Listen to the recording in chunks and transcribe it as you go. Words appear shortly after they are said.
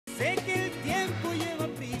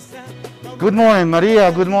Good morning,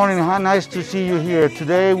 Maria. Good morning. How nice to see you here.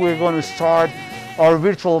 Today we're going to start our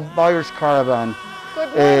virtual buyers caravan. Good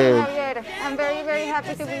morning, Javier. I'm very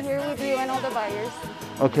happy to be here with you and all the buyers.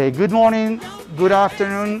 Okay, good morning, good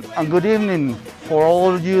afternoon, and good evening for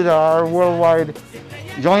all of you that are worldwide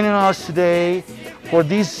joining us today for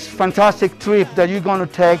this fantastic trip that you're going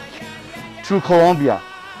to take through Colombia.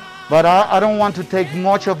 But I don't want to take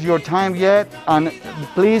much of your time yet, and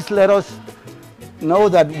please let us know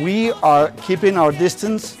that we are keeping our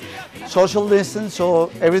distance, social distance,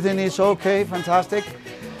 so everything is okay, fantastic.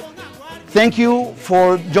 Thank you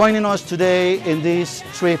for joining us today in this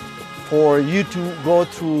trip for you to go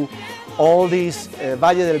through all these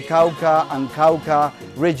Valle del Cauca and Cauca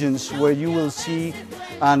regions where you will see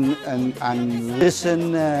and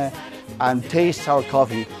listen and taste our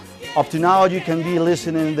coffee. Up to now you can be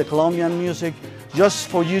listening to the Colombian music just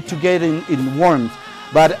for you to get in warmth.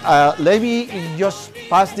 But let me just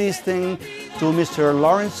pass this thing to Mr.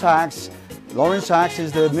 Lawrence Sachs. Lawrence Sachs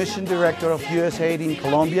is the mission director of USAID in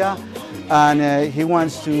Colombia, and he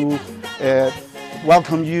wants to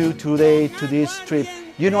welcome you today to this trip.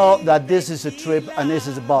 You know that this is a trip and this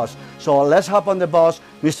is a bus. So let's hop on the bus.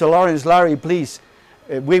 Mr. Lawrence, Larry, please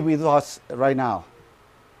be with us right now.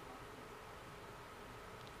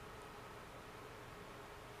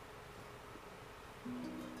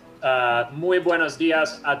 Muy buenos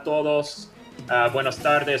días a todos. Buenas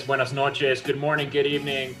tardes, buenas noches, good morning, good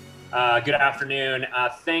evening, good afternoon.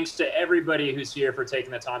 Thanks to everybody who's here for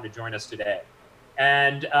taking the time to join us today.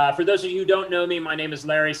 And for those of you who don't know me, my name is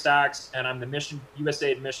Larry Sachs, and I'm the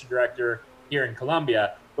USAID Mission Director here in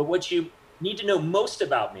Colombia. But what you need to know most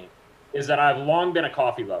about me is that I've long been a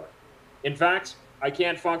coffee lover. In fact, I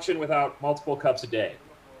can't function without multiple cups a day.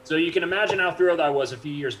 So you can imagine how thrilled I was a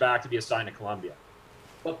few years back to be assigned to Colombia.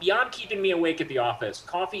 But beyond keeping me awake at the office,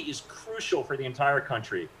 coffee is crucial for the entire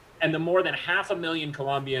country and the more than 500,000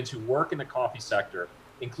 Colombians who work in the coffee sector,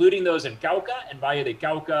 including those in Cauca and Valle del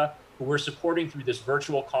Cauca, who we're supporting through this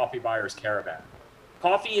virtual coffee buyers caravan.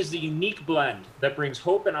 Coffee is the unique blend that brings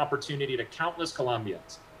hope and opportunity to countless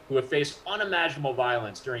Colombians who have faced unimaginable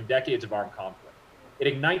violence during decades of armed conflict. It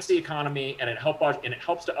ignites the economy and it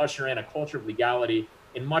helps to usher in a culture of legality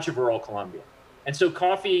in much of rural Colombia. And so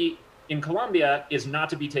coffee in Colombia is not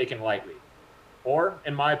to be taken lightly, or,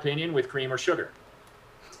 in my opinion, with cream or sugar.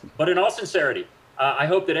 But in all sincerity, I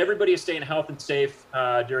hope that everybody is staying healthy and safe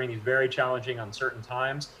during these very challenging, uncertain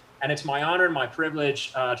times. And it's my honor and my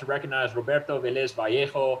privilege to recognize Roberto Velez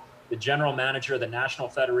Vallejo, the General Manager of the National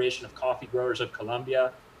Federation of Coffee Growers of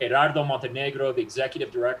Colombia, Gerardo Montenegro, the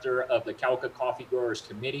Executive Director of the Cauca Coffee Growers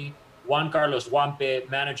Committee, Juan Carlos Wampe,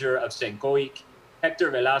 Manager of Sencoic,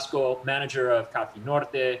 Hector Velasco, Manager of Café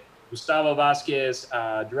Norte, Gustavo Vasquez,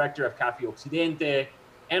 Director of Café Occidente,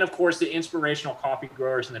 and of course the inspirational coffee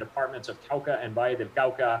growers in the departments of Cauca and Valle del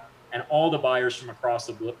Cauca, and all the buyers from across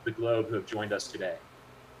the globe who have joined us today.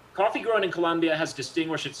 Coffee grown in Colombia has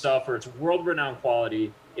distinguished itself for its world-renowned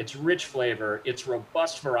quality, its rich flavor, its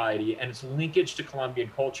robust variety, and its linkage to Colombian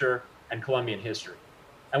culture and Colombian history.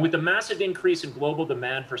 And with the massive increase in global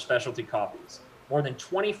demand for specialty coffees, more than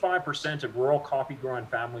 25% of rural coffee growing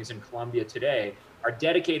families in Colombia today are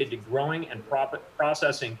dedicated to growing and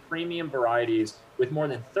processing premium varieties with more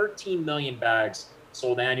than 13 million bags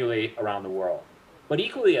sold annually around the world. But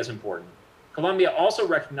equally as important, Colombia also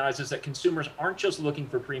recognizes that consumers aren't just looking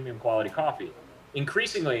for premium quality coffee.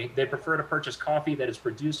 Increasingly, they prefer to purchase coffee that is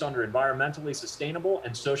produced under environmentally sustainable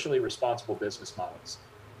and socially responsible business models.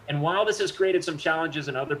 And while this has created some challenges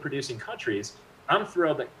in other producing countries, I'm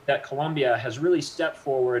thrilled that Colombia has really stepped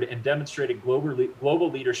forward and demonstrated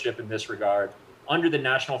global leadership in this regard under the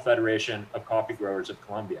National Federation of Coffee Growers of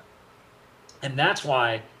Colombia. And that's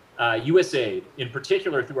why USAID, in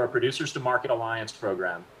particular through our Producers to Market Alliance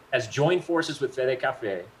program, has joined forces with Fede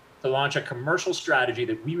Café to launch a commercial strategy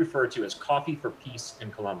that we refer to as Coffee for Peace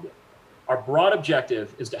in Colombia. Our broad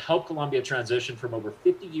objective is to help Colombia transition from over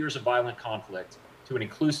 50 years of violent conflict to an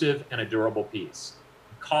inclusive and a durable peace.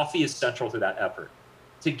 Coffee is central to that effort.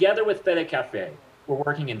 Together with Fede Café, we're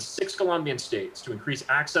working in 6 Colombian states to increase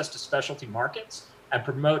access to specialty markets and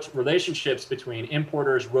promote relationships between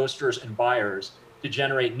importers, roasters, and buyers to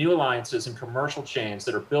generate new alliances and commercial chains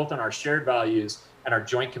that are built on our shared values and our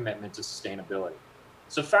joint commitment to sustainability.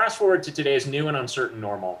 So fast forward to today's new and uncertain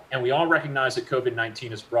normal, and we all recognize that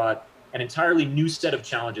COVID-19 has brought an entirely new set of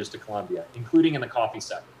challenges to Colombia, including in the coffee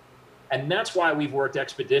sector. And that's why we've worked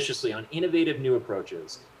expeditiously on innovative new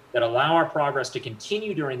approaches that allow our progress to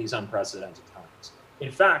continue during these unprecedented times.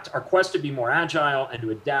 In fact, our quest to be more agile and to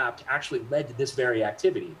adapt actually led to this very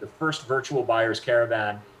activity, the first virtual buyers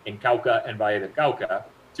caravan in Cauca and Valle del Cauca,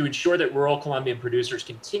 to ensure that rural Colombian producers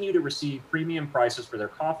continue to receive premium prices for their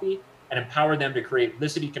coffee and empower them to create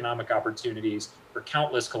illicit economic opportunities for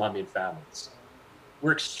countless Colombian families.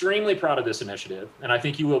 We're extremely proud of this initiative, and I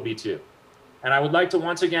think you will be too. And I would like to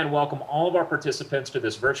once again welcome all of our participants to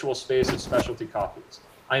this virtual space of specialty coffees.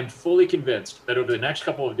 I am fully convinced that over the next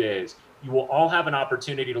couple of days, you will all have an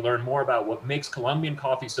opportunity to learn more about what makes Colombian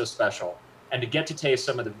coffee so special and to get to taste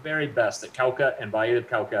some of the very best that Cauca and Valle del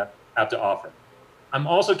Cauca have to offer. I'm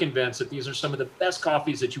also convinced that these are some of the best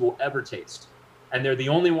coffees that you will ever taste, and they're the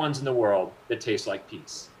only ones in the world that taste like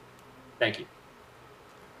peace. Thank you.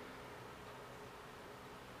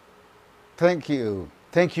 Thank you.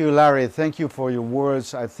 Thank you, Larry. Thank you for your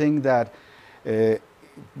words. I think that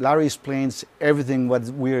Larry explains everything what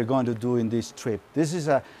we are going to do in this trip. This is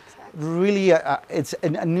it's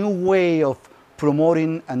a new way of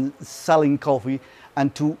promoting and selling coffee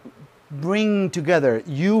and to bring together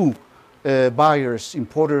you buyers,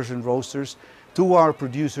 importers and roasters to our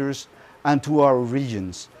producers and to our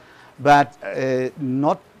regions. But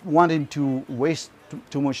not wanting to waste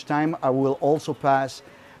too much time, I will also pass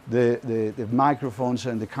the microphones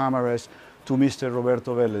and the cameras to Mr.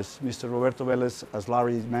 Roberto Vélez. Mr. Roberto Vélez, as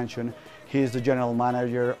Larry mentioned, he is the general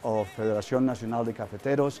manager of Federación Nacional de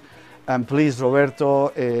Cafeteros. And please,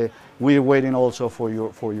 Roberto, we're waiting also for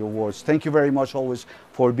your words. Thank you very much always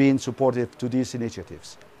for being supportive to these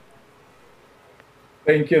initiatives.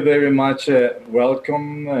 Thank you very much.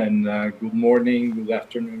 Welcome and good morning, good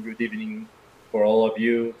afternoon, good evening for all of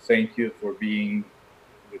you. Thank you for being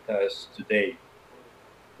with us today.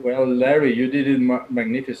 Well, Larry, you did it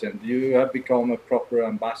magnificent. You have become a proper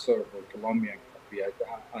ambassador for Colombian coffee.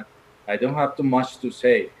 I don't have too much to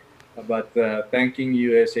say, but thanking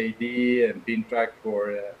USAID and PINTRAC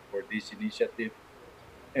for this initiative.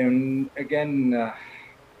 And again,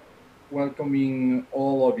 welcoming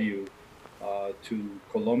all of you to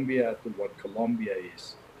Colombia, to what Colombia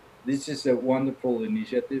is. This is a wonderful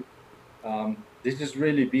initiative. This is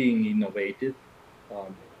really being innovative.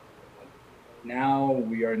 Now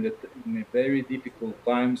we are in a very difficult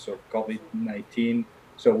times of COVID-19,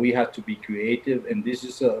 so we have to be creative, and this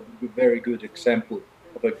is a very good example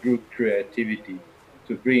of a good creativity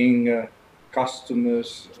to bring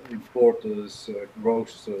customers, importers,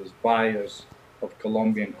 roasters, buyers of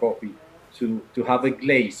Colombian coffee to have a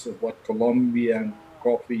glaze of what Colombian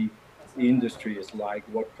coffee industry is like,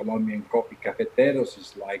 what Colombian coffee cafeteros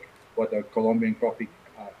is like, what a Colombian coffee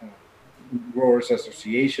growers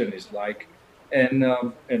association is like, and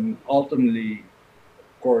ultimately,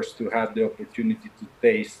 of course, to have the opportunity to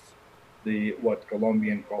taste what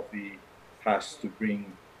Colombian coffee has to bring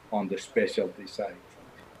on the specialty side.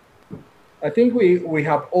 I think we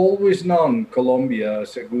have always known Colombia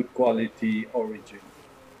as a good quality origin,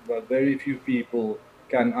 but very few people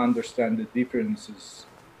can understand the differences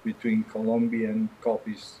between Colombian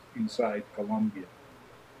coffees inside Colombia.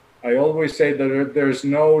 I always say that there's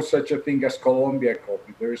no such a thing as Colombia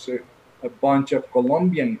coffee. There's a bunch of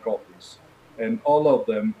Colombian coffees, and all of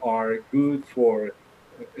them are good for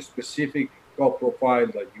a specific crop profile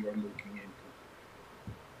that you are looking into.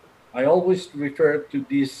 I always refer to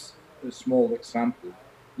this small example.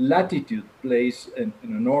 Latitude plays an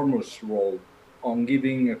enormous role on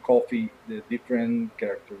giving a coffee the different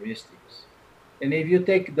characteristics. And if you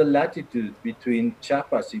take the latitude between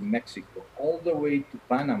Chiapas in Mexico all the way to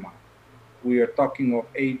Panama, we are talking of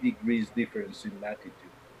 8 degrees difference in latitude.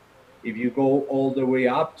 If you go all the way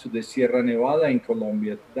up to the Sierra Nevada in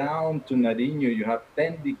Colombia, down to Nariño, you have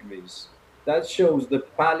 10 degrees. That shows the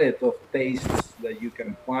palette of tastes that you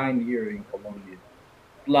can find here in Colombia,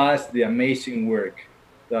 plus the amazing work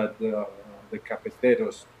that the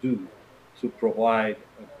cafeteros do to provide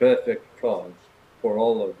a perfect product for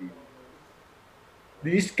all of you.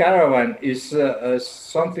 This caravan is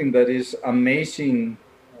something that is amazingly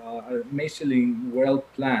well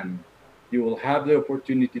planned. You will have the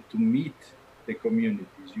opportunity to meet the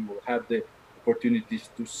communities. You will have the opportunities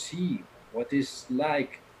to see what it's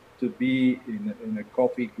like to be in a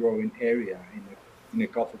coffee growing area, in a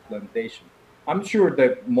coffee plantation. I'm sure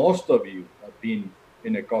that most of you have been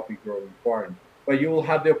in a coffee growing farm, but you will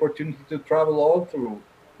have the opportunity to travel all through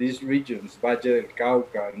these regions, Valle del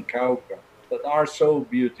Cauca and Cauca, that are so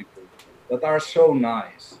beautiful, that are so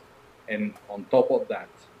nice. And on top of that,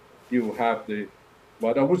 you have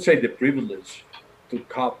what I would say the privilege to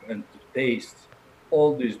cup and to taste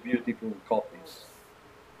all these beautiful coffees.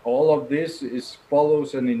 All of this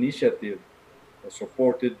follows an initiative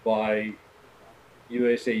supported by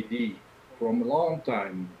USAID from a long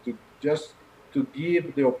time to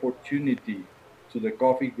give the opportunity to the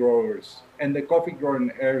coffee growers and the coffee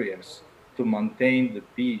growing areas to maintain the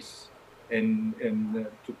peace and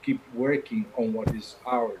to keep working on what is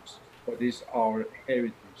ours, what is our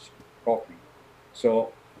heritage coffee.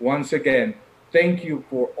 So once again, thank you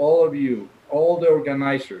for all of you, all the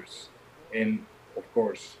organizers, and of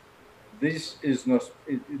course, this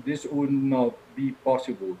would not be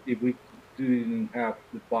possible if we didn't have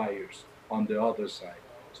the buyers on the other side.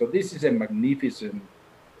 So this is a magnificent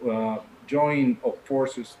join of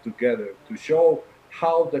forces together to show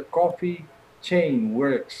how the coffee chain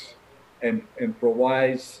works and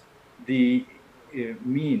provides the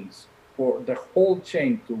means for the whole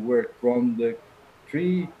chain to work from the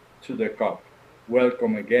tree to the cup.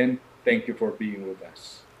 Welcome again. Thank you for being with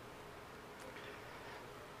us.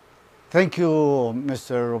 Thank you,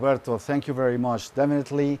 Mr. Roberto. Thank you very much.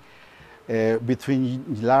 Definitely, between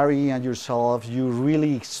Larry and yourself, you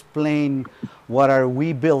really explain what are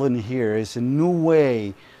we building here. It's a new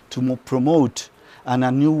way to promote and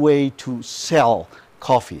a new way to sell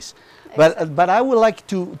coffees. But I would like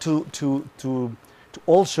to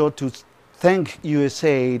also to thank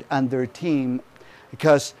USAID and their team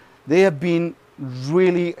because they have been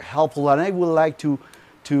really helpful, and I would like to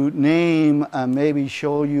name and maybe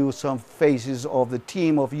show you some faces of the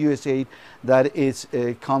team of USAID that is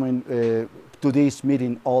coming to this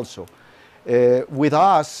meeting also. With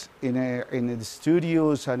us in the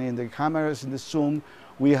studios and in the cameras in the Zoom,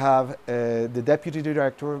 we have the Deputy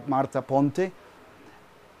Director, Marta Ponte,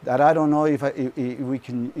 that I don't know if we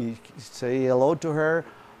can say hello to her.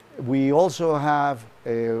 We also have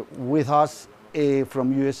with us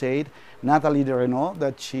from USAID, Natalie de Renault,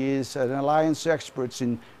 that she is an alliance expert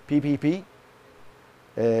in PPP.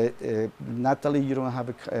 Natalie, you don't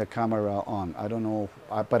have a camera on. I don't know,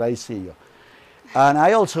 but I see you. And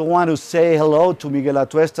I also want to say hello to Miguel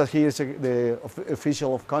Atuesta. He is the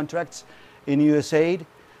official of contracts in USAID.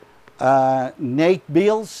 Nate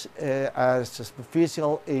Beals as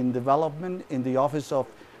official in development in the Office of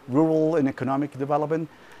Rural and Economic Development.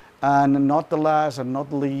 And not the last and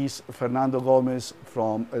not least, Fernando Gomez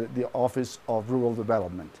from the Office of Rural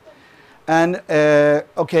Development. And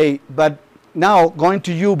okay, but now going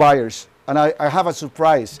to you buyers, and I have a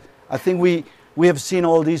surprise. I think we have seen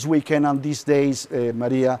all this weekend and these days,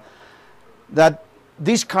 Maria, that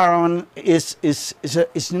this caravan is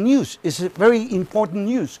news. It's a very important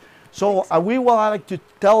news. So we would like to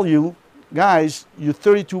tell you, guys, you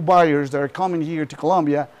 32 buyers that are coming here to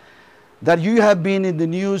Colombia, that you have been in the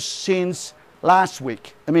news since last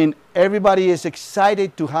week. I mean, everybody is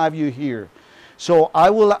excited to have you here. So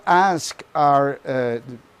I will ask our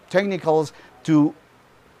technicals to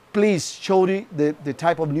please show the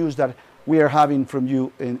type of news that we are having from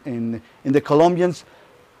you in the Colombians'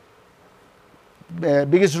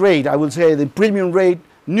 biggest rate, I will say the premium rate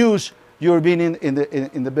news you've been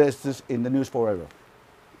in the business, in the news forever.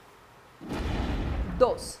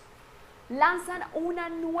 2. Lanzan una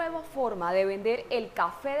nueva forma de vender el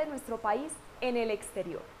café de nuestro país en el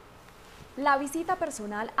exterior. La visita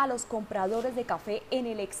personal a los compradores de café en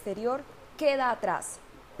el exterior queda atrás.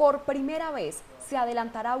 Por primera vez se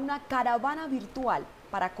adelantará una caravana virtual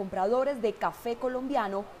para compradores de café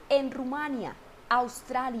colombiano en Rumania,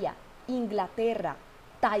 Australia, Inglaterra,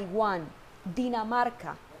 Taiwán,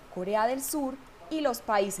 Dinamarca, Corea del Sur y los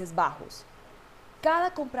Países Bajos.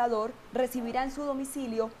 Cada comprador recibirá en su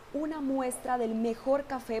domicilio una muestra del mejor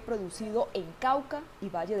café producido en Cauca y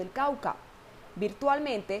Valle del Cauca.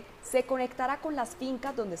 Virtualmente se conectará con las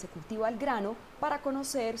fincas donde se cultiva el grano para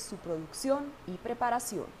conocer su producción y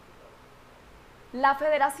preparación. La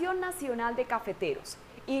Federación Nacional de Cafeteros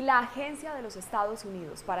y la Agencia de los Estados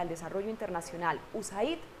Unidos para el Desarrollo Internacional,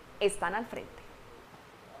 USAID, están al frente.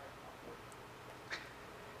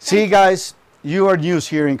 See, guys, you are news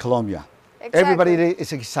here in Colombia. Exactly. Everybody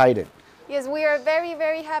is excited. Yes, we are very,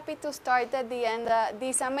 very happy to start at the end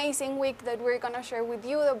this amazing week that we're going to share with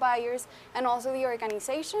you, the buyers, and also the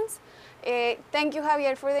organizations. Thank you,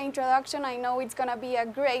 Javier, for the introduction. I know it's going to be a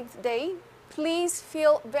great day. Please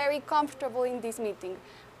feel very comfortable in this meeting.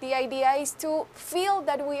 The idea is to feel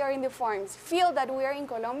that we are in the farms, feel that we are in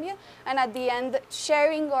Colombia, and at the end,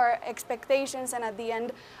 sharing our expectations, and at the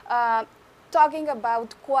end, talking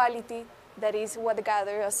about quality. That is what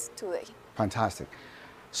gathers us today. Fantastic.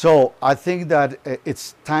 So I think that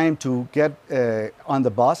it's time to get on the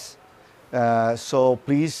bus. So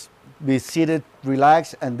please be seated,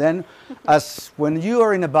 relax, and then when you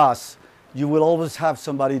are in a bus, you will always have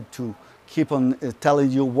somebody to keep on telling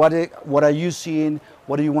you what are you seeing,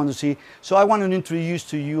 what do you want to see. So I want to introduce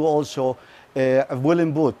to you also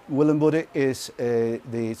Willem Boot. Willem Boot is the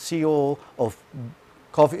CEO of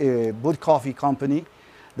Boot Coffee Company,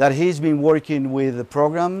 that he's been working with the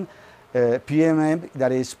program PMM,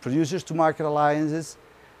 that is Producers to Market Alliances,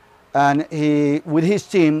 And with his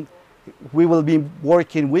team, we've been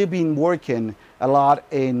working a lot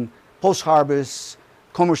in post-harvest,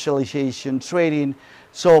 commercialization, trading.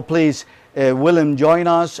 So please, Willem, join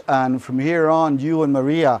us, and from here on, you and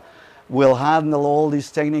Maria will handle all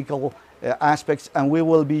these technical aspects, and we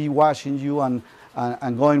will be watching you and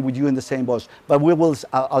going with you in the same bus. But we will,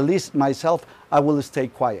 at least myself, I will stay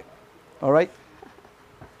quiet. All right?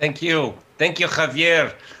 Thank you. Thank you,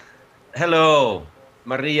 Javier. Hello,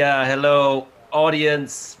 Maria. Hello,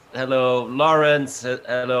 audience. Hello, Lawrence.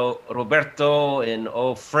 Hello, Roberto, and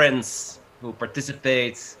all friends who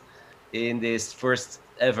participate in this first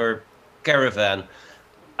ever caravan.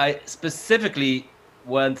 I specifically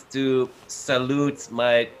want to salute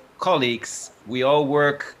my colleagues. We all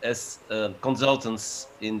work as consultants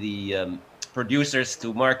in the Producers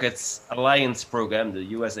to Markets Alliance program,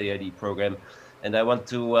 the USAID program. And I want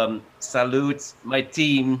to salute my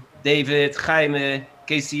team, David, Jaime,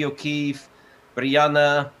 Casey O'Keefe,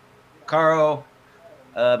 Brianna, Carl,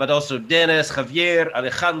 but also Dennis, Javier,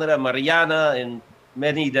 Alejandra, Mariana, and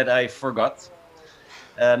many that I forgot.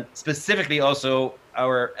 Specifically also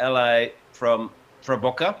our ally from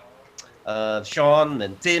Traboca, Sean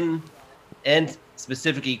and Tim, and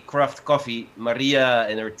specifically Craft Coffee, Maria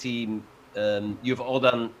and her team. You've all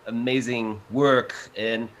done amazing work.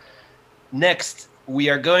 And next, we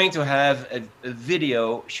are going to have a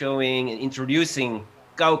video showing and introducing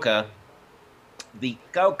Cauca. The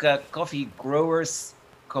Cauca Coffee Growers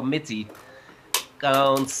Committee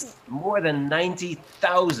counts more than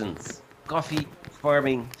 90,000 coffee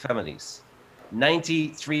farming families,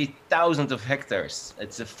 93,000 of hectares.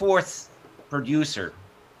 It's the fourth producer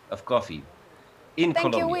of coffee in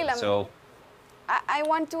Colombia. Thank you, Willem. So, I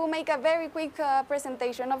want to make a very quick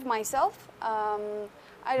presentation of myself. I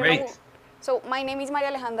don't know. So my name is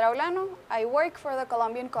Maria Alejandra Olano. I work for the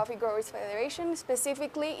Colombian Coffee Growers Federation,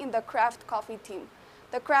 specifically in the craft coffee team.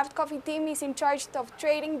 The craft coffee team is in charge of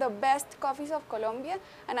trading the best coffees of Colombia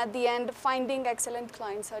and at the end finding excellent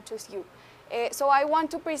clients such as you. So I want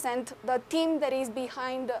to present the team that is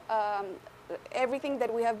behind everything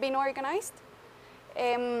that we have been organized.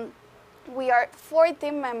 We are 4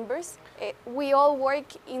 team members. We all work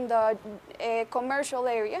in the commercial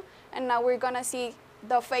area, and now we're gonna see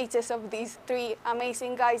the faces of these 3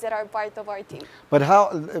 amazing guys that are part of our team. But how,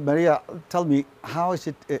 Maria, tell me, how is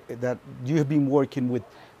it that you have been working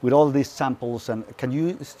with all these samples, and can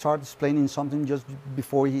you start explaining something just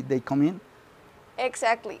before they come in?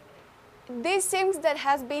 Exactly. This seems that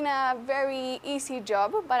has been a very easy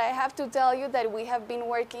job, but I have to tell you that we have been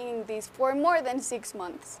working in this for more than 6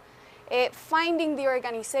 months. Finding the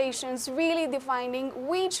organizations, really defining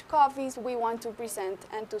which coffees we want to present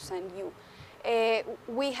and to send you.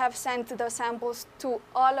 We have sent the samples to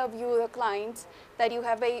all of you, the clients, that you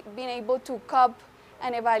have been able to cup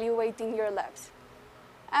and evaluate in your labs.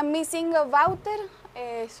 I'm missing a Wouter,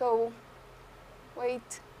 so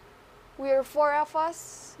wait, we're 4 of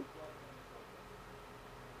us.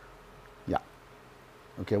 Yeah.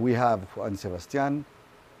 Okay, we have Juan Sebastian,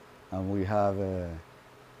 and we have...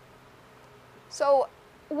 So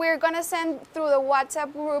we're gonna send through the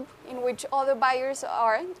WhatsApp group in which all the buyers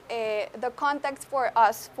are, the contacts for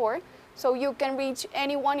us so you can reach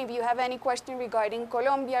anyone if you have any question regarding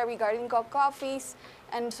Colombia, regarding coffees,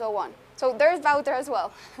 and so on. So there's Wouter as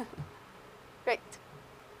well. Great.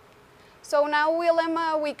 So now,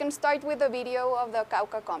 Willem, we can start with the video of the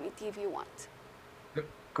Cauca Committee if you want.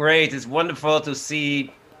 great. It's wonderful to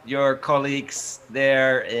see your colleagues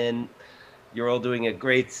there, and you're all doing a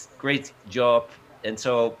great job. And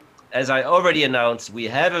so, as I already announced, we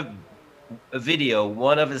have a video,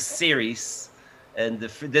 one of a series, and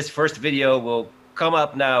this first video will come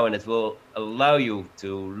up now, and it will allow you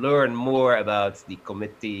to learn more about the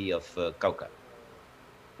committee of Cauca.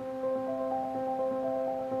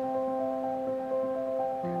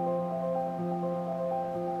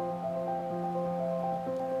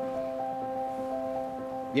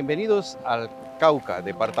 Bienvenidos al Cauca,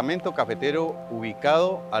 departamento cafetero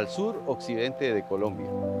ubicado al sur occidente de Colombia,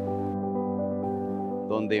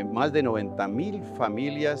 donde más de 90.000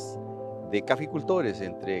 familias de caficultores,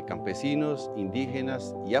 entre campesinos,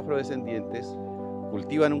 indígenas y afrodescendientes,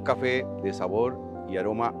 cultivan un café de sabor y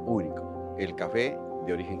aroma único, el café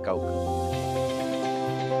de origen Cauca.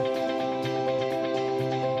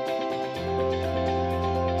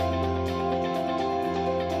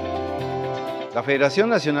 La Federación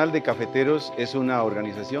Nacional de Cafeteros es una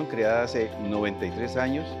organización creada hace 93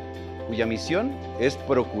 años, cuya misión es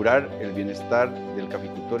procurar el bienestar del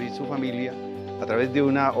caficultor y su familia a través de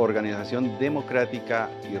una organización democrática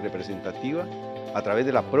y representativa, a través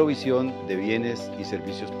de la provisión de bienes y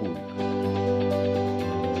servicios públicos.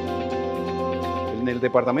 En el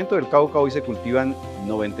departamento del Cauca hoy se cultivan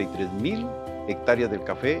 93.000 hectáreas del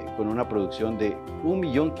café con una producción de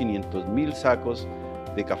 1.500.000 sacos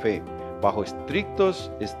de café bajo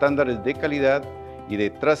estrictos estándares de calidad y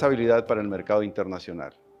de trazabilidad para el mercado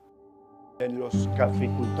internacional. Los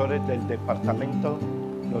caficultores del departamento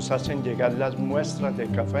nos hacen llegar las muestras de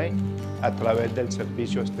café a través del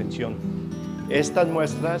servicio de extensión. Estas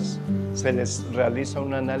muestras se les realiza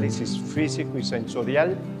un análisis físico y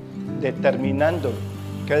sensorial determinando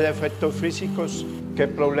qué defectos físicos, qué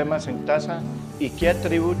problemas en taza y qué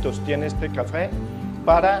atributos tiene este café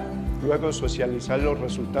para luego socializar los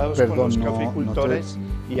resultados con los caficultores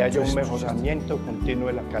y haya un mejoramiento continuo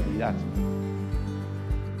de la calidad.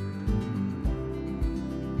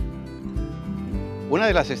 Una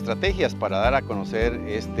de las estrategias para dar a conocer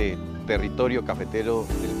este territorio cafetero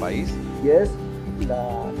del país y es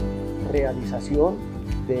la realización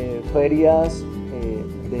de ferias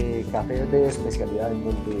de café de especialidad en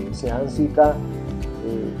donde se dan cita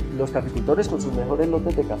los caficultores con sus mejores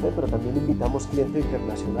lotes de café, pero también invitamos clientes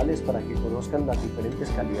internacionales para que conozcan las diferentes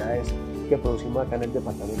calidades que producimos acá en el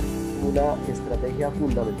departamento. Una estrategia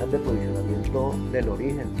fundamental de posicionamiento del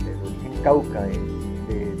origen Cauca,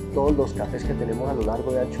 de todos los cafés que tenemos a lo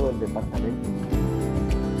largo y ancho del departamento.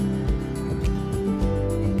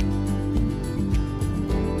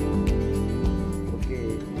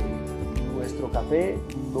 Porque nuestro café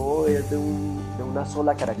no es de una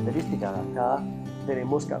sola característica. Acá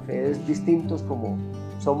tenemos cafés distintos, como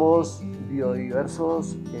somos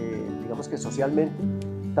biodiversos, digamos que socialmente,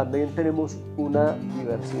 también tenemos una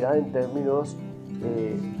diversidad en términos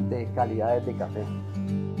de calidades de café.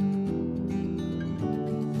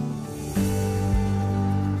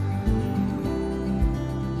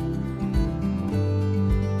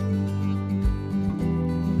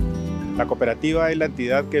 La cooperativa es la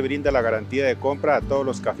entidad que brinda la garantía de compra a todos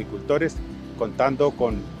los caficultores, contando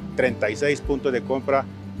con 36 puntos de compra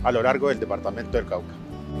a lo largo del departamento del Cauca.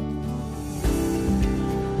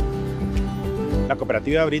 La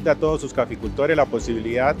cooperativa brinda a todos sus caficultores la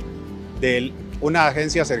posibilidad de una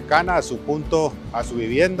agencia cercana a su punto, a su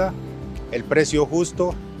vivienda, el precio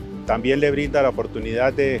justo. También le brinda la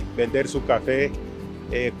oportunidad de vender su café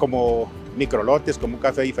como microlotes, como un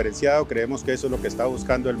café diferenciado. Creemos que eso es lo que está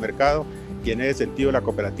buscando el mercado y en ese sentido la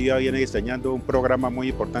cooperativa viene diseñando un programa muy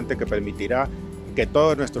importante que permitirá que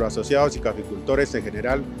todos nuestros asociados y caficultores en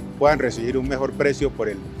general puedan recibir un mejor precio por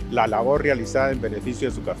la labor realizada en beneficio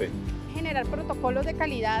de su café. Generar protocolos de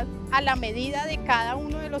calidad a la medida de cada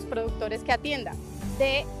uno de los productores que atienda,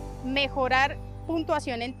 de mejorar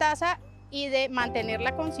puntuación en taza y de mantener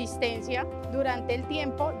la consistencia durante el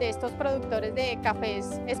tiempo de estos productores de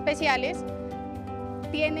cafés especiales.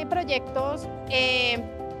 Tiene proyectos de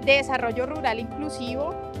desarrollo rural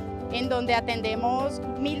inclusivo, en donde atendemos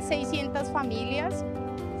 1.600 familias,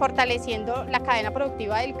 fortaleciendo la cadena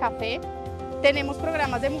productiva del café. Tenemos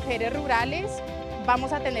programas de mujeres rurales,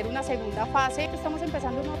 vamos a tener una segunda fase. Estamos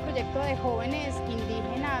empezando un nuevo proyecto de jóvenes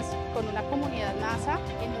indígenas con una comunidad NASA,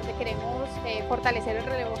 en donde queremos fortalecer el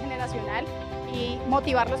relevo generacional y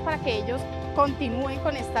motivarlos para que ellos continúen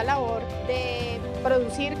con esta labor de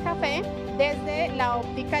producir café desde la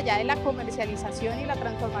óptica ya de la comercialización y la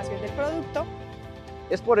transformación del producto.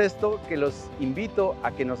 Es por esto que los invito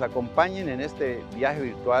a que nos acompañen en este viaje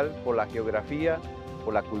virtual por la geografía,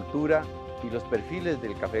 por la cultura y los perfiles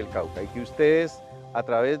del café del Cauca, y que ustedes, a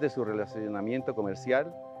través de su relacionamiento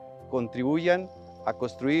comercial, contribuyan a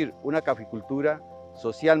construir una caficultura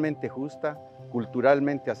socialmente justa,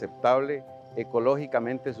 culturalmente aceptable,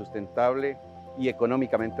 ecológicamente sustentable y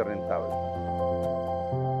económicamente rentable.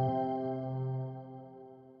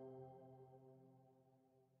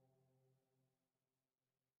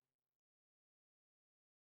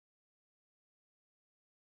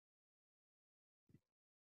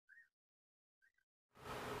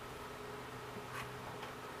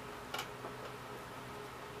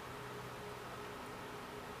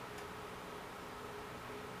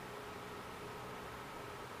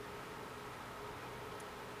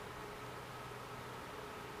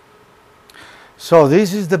 So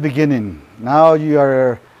this is the beginning. Now you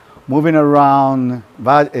are moving around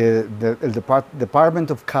the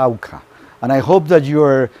department of Cauca, and I hope that you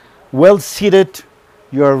are well seated,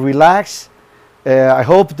 you are relaxed. I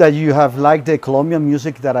hope that you have liked the Colombian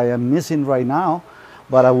music that I am missing right now,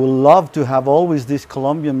 but I would love to have always this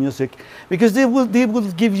Colombian music, because they will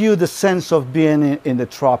give you the sense of being in the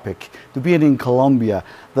tropic, to being in Colombia.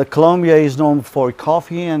 The Colombia is known for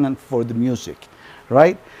coffee and for the music,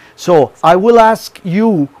 right? So I will ask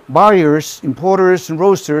you, buyers, importers, and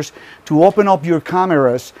roasters, to open up your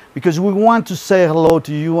cameras, because we want to say hello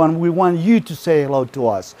to you and we want you to say hello to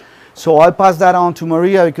us. So I'll pass that on to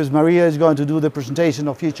Maria because Maria is going to do the presentation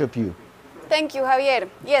of each of you. Thank you, Javier.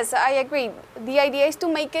 Yes, I agree. The idea is to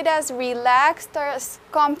make it as relaxed, as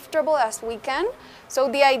comfortable as we can. So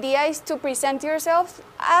the idea is to present yourself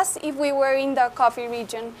as if we were in the coffee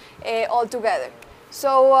region all together.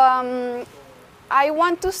 So I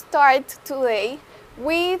want to start today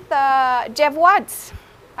with Jeff Watts.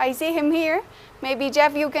 I see him here. Maybe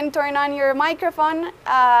Jeff, you can turn on your microphone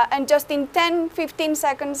and just in 10-15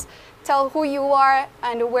 seconds tell who you are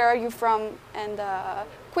and where are you from and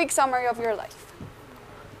quick summary of your life.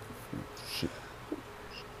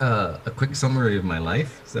 A quick summary of my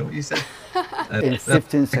life? Is that what you said? In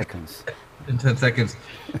 15 seconds. In 10 seconds.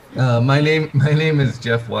 My name is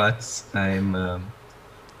Jeff Watts. I'm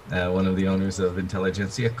one of the owners of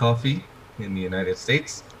Intelligentsia Coffee in the United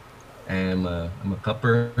States. I'm a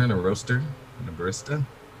cupper and a roaster and a barista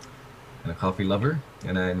and a coffee lover.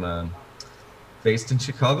 And I'm based in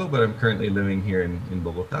Chicago, but I'm currently living here in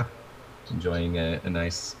Bogota, enjoying a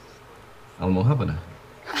nice almohavana.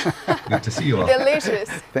 Good to see you all. Delicious.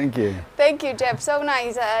 Thank you. Thank you, Jeff. So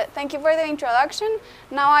nice. Thank you for the introduction.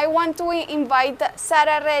 Now I want to invite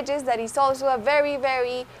Sara Reyes, that is also a very,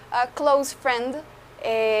 very close friend.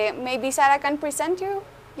 Maybe Sara can present you.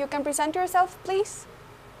 You can present yourself, please.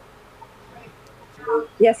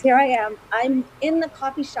 Yes, here I am. I'm in the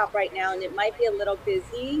coffee shop right now, and it might be a little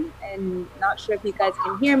busy, and not sure if you guys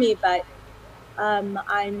can hear me, but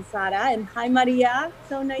I'm Sara, and hi, Maria.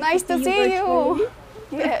 So nice to see you.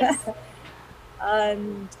 Yes.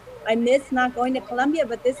 I miss not going to Colombia,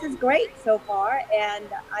 but this is great so far, and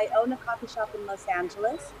I own a coffee shop in Los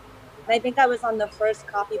Angeles. And I think I was on the first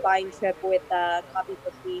coffee buying trip with Coffee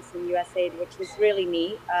for Peace and USAID, which was really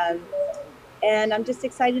neat. And I'm just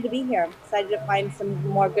excited to be here. Excited to find some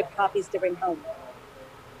more good coffees to bring home.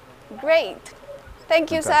 Great.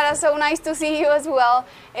 Thank you, Sara. So nice to see you as well.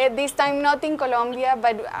 This time not in Colombia,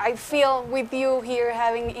 but I feel with you here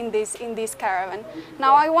having in this caravan.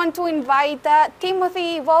 Now I want to invite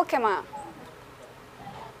Timothy Volkema.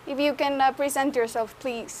 If you can present yourself,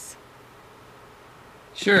 please.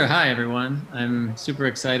 Sure. Hi, everyone. I'm super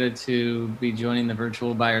excited to be joining the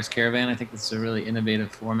Virtual Buyers Caravan. I think this is a really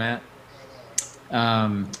innovative format.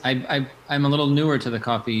 I'm a little newer to the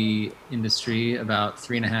coffee industry, about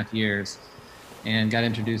 3.5 years, and got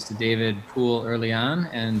introduced to David Poole early on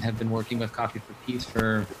and have been working with Coffee for Peace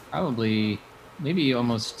for probably maybe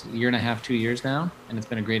almost 1.5 to 2 years now, and it's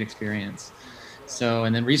been a great experience. So,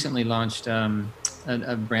 and then recently launched a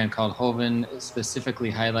brand called Hoven,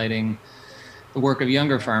 specifically highlighting the work of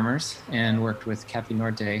younger farmers, and worked with Cafe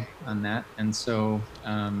Norte on that. And so,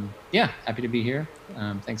 yeah, happy to be here.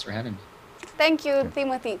 Thanks for having me. Thank you,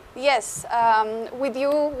 Timothy. Yes, with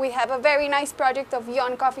you, we have a very nice project of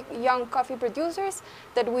young coffee producers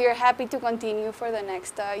that we are happy to continue for the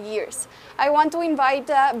next years. I want to invite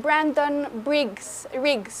Brandon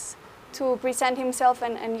Riggs to present himself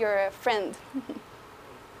and your friend.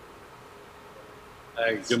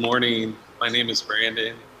 Good morning. My name is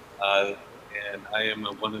Brandon, and I am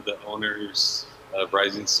one of the owners of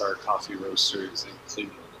Rising Star Coffee Roasters in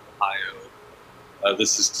Cleveland, Ohio.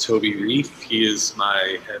 This is Toby Reef. He is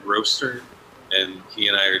my head roaster, and he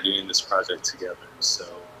and I are doing this project together. So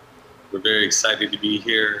we're very excited to be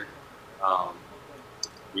here.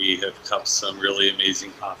 We have cupped some really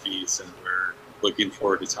amazing coffees, and we're looking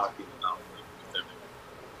forward to talking about them with them.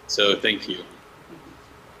 So thank you.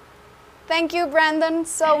 Thank you, Brandon.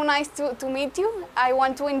 So nice to meet you. I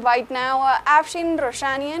want to invite now Afshin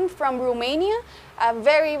Roshanian from Romania, a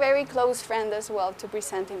very, very close friend as well, to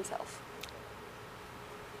present himself.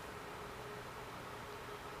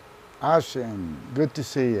 Afshin, good to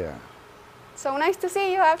see you. So nice to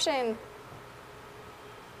see you, Afshin.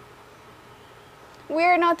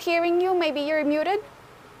 We're not hearing you. Maybe you're muted.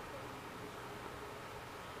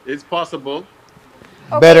 It's possible.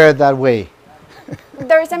 Okay. Better that way.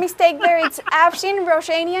 There's a mistake there. It's Afshin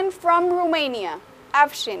Roshanian from Romania.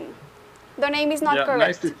 Afshin. The name is not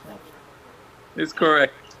correct. It's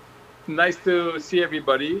correct. Nice to see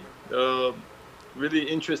everybody. Really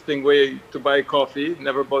interesting way to buy coffee.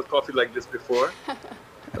 Never bought coffee like this before.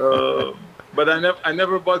 But I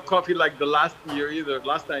never bought coffee like the last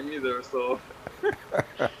time either. So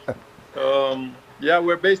yeah,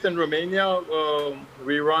 we're based in Romania.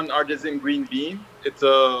 We run Artisan Green Bean. It's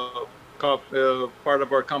a part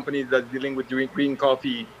of our company that's dealing with green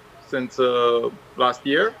coffee since last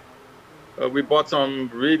year. We bought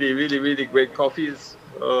some really great coffees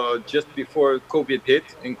just before COVID hit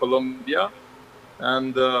in Colombia.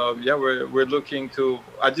 And yeah, we're looking to,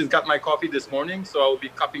 I just got my coffee this morning, so I'll be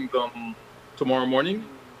cupping them tomorrow morning.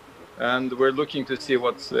 And we're looking to see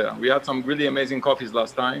what's there. We had some really amazing coffees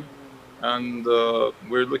last time. and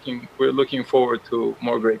we're looking forward to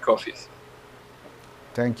more great coffees.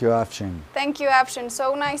 Thank you, Afshin. Thank you, Afshin.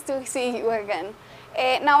 So nice to see you again.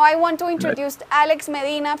 Now I want to introduce Alex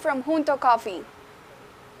Medina from Junto Coffee.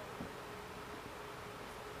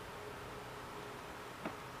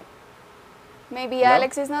 Maybe Hello?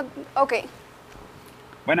 Alex is not... Okay.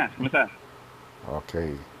 Buenas, ¿cómo estás?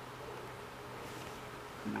 Okay.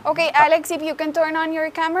 Okay, Alex, if you can turn on your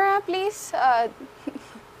camera, please.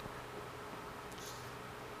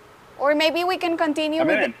 Or maybe we can continue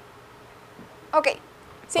with it. Okay.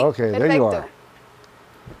 Sí, okay, perfecto. there you are.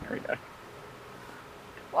 There we go.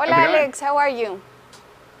 Hola, Alex. How are you?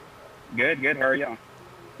 Good, good. How are you?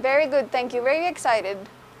 Very good, thank you. Very excited.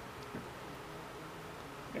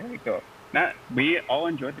 Very cool. Now, we all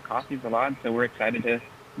enjoyed the coffees a lot, so we're excited to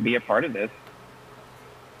be a part of this.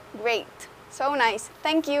 Great. So nice.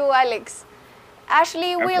 Thank you, Alex.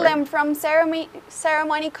 Ashley Willem from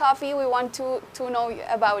Ceremony Coffee, we want to know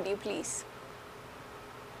about you, please.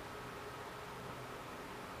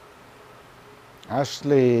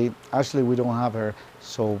 Ashley, we don't have her,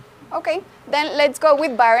 so... Okay, then let's go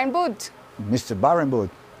with Baron Boot. Mr. Baron Boot,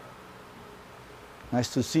 nice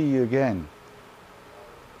to see you again.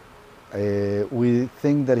 We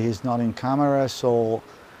think that he's not in camera, so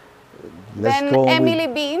let's then go Emily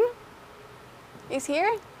with... Bean is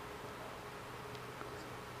here.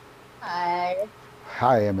 Hi.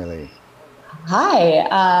 Hi, Emily. Hi.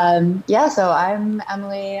 Yeah, so I'm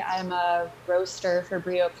Emily. I'm a roaster for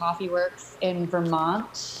Brio Coffee Works in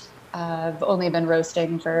Vermont. I've only been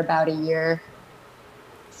roasting for about a year,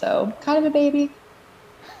 so kind of a baby.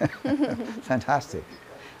 Fantastic.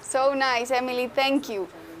 So nice, Emily, thank you.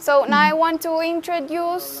 So now I want to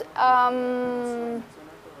introduce,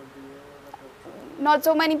 not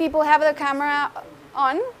so many people have the camera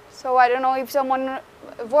on, so I don't know if someone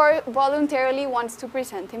voluntarily wants to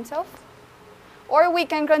present himself, or we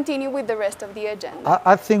can continue with the rest of the agenda.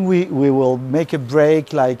 I think we will make a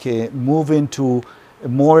break, like move into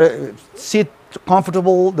more, sit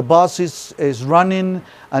comfortable, the bus is running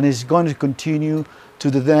and is going to continue to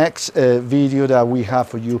the next video that we have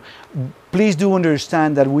for you. Please do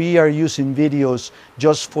understand that we are using videos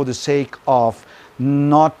just for the sake of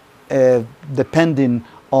not depending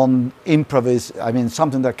on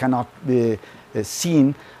something that cannot be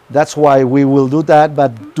seen. That's why we will do that,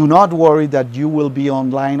 but do not worry that you will be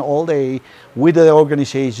online all day with the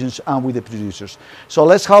organizations and with the producers. So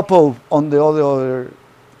let's hop on the other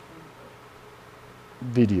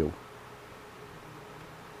video.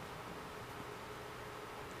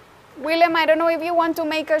 Willem, I don't know if you want to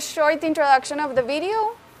make a short introduction of the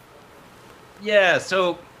video? Yeah,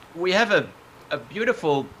 so we have a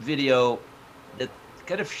beautiful video that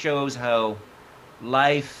kind of shows how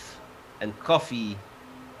life and coffee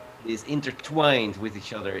is intertwined with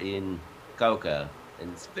each other in Cauca,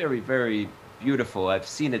 and it's very, very beautiful. I've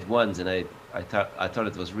seen it once, and I thought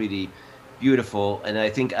it was really beautiful. And I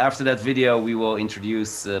think after that video, we will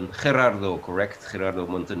introduce Gerardo, correct? Gerardo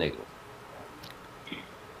Montenegro.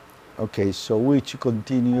 Okay, so we should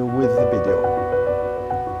continue with the video.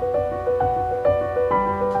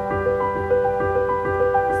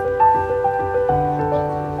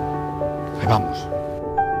 Ahí vamos.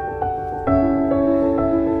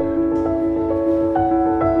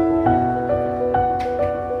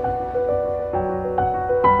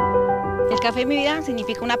 El café en mi vida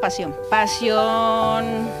significa una pasión. Pasión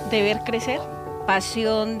de ver crecer,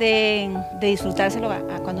 pasión de disfrutárselo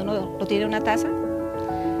a cuando uno lo tiene en una taza,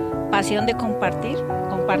 pasión de compartir.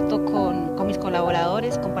 Comparto con mis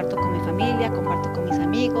colaboradores, comparto con mi familia, comparto con mis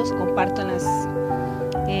amigos, comparto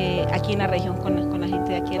aquí en la región con la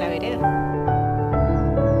gente de aquí de la vereda.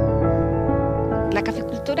 La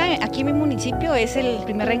caficultura aquí en mi municipio es el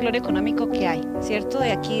primer renglón económico que hay, ¿cierto?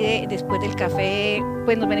 De aquí, después del café,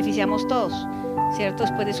 pues nos beneficiamos todos, ¿cierto?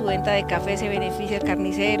 Después de su venta de café se beneficia el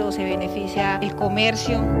carnicero, se beneficia el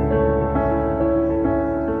comercio.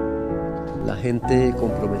 La gente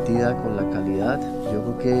comprometida con la calidad, yo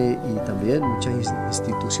creo que, y también muchas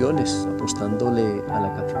instituciones apostándole a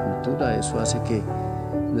la caficultura, eso hace que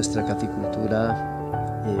nuestra caficultura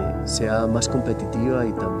sea más competitiva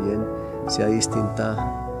y también sea distinta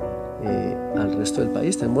al resto del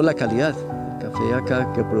país. Tenemos la calidad, el café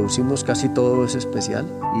acá que producimos casi todo es especial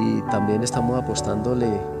y también estamos apostándole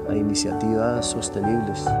a iniciativas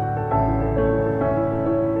sostenibles.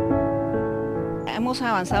 Hemos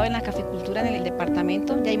avanzado en la caficultura en el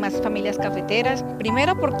departamento, ya hay más familias cafeteras.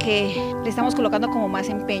 Primero porque le estamos colocando como más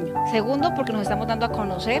empeño. Segundo porque nos estamos dando a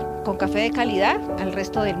conocer con café de calidad al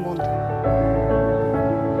resto del mundo.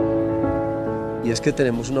 Y es que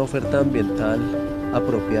tenemos una oferta ambiental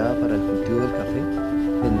apropiada para el cultivo del café.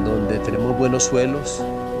 en donde tenemos buenos suelos,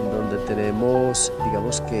 en donde tenemos,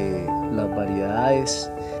 digamos que las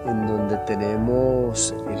variedades, en donde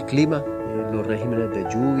tenemos el clima, los regímenes de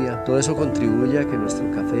lluvia. Todo eso contribuye a que nuestro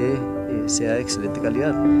café sea de excelente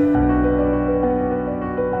calidad.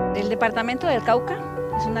 El departamento del Cauca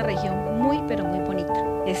es una región muy, pero muy bonita.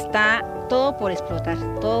 Está todo por explotar,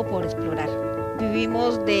 todo por explorar.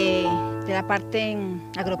 Vivimos de la parte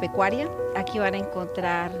agropecuaria. Aquí van a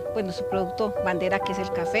encontrar su producto bandera, que es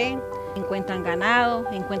el café. Encuentran ganado,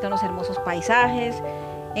 encuentran los hermosos paisajes,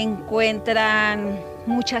 encuentran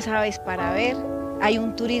muchas aves para ver. Hay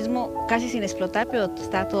un turismo casi sin explotar, pero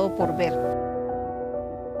está todo por ver.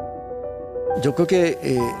 Yo creo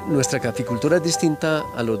que nuestra caficultura es distinta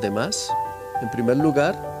a los demás. En primer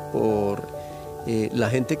lugar, por la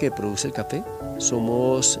gente que produce el café.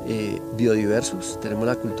 Somos biodiversos, tenemos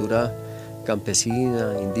la cultura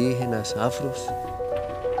campesina, indígenas, afros.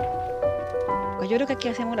 Yo creo que aquí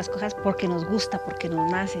hacemos las cosas porque nos gusta, porque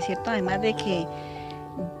nos nace, ¿cierto? Además de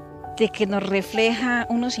que nos refleja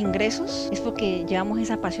unos ingresos, es porque llevamos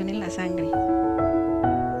esa pasión en la sangre.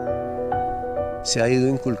 Se ha ido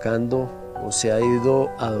inculcando o se ha ido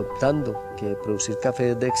adoptando que producir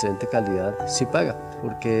café de excelente calidad sí paga,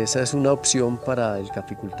 porque esa es una opción para el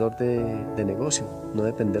caficultor de negocio, no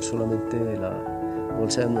depender solamente de la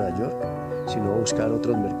bolsa de Nueva York, sino buscar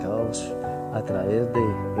otros mercados a través de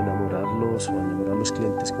enamorarlos o enamorar a los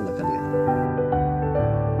clientes con la calidad.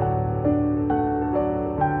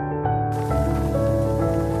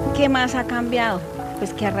 ¿Qué más ha cambiado?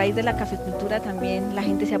 Pues que a raíz de la caficultura también la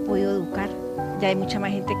gente se ha podido educar. Ya hay mucha más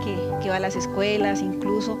gente que va a las escuelas,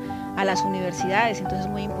 incluso a las universidades, entonces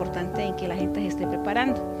es muy importante en que la gente se esté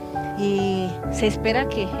preparando. Y se espera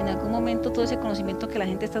que en algún momento todo ese conocimiento que la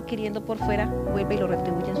gente está adquiriendo por fuera vuelva y lo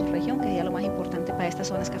retribuya en su región, que sería lo más importante para estas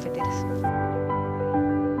zonas cafeteras.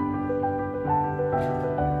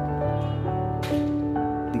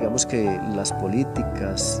 Digamos que las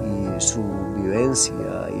políticas y su vivencia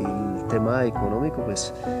y el tema económico,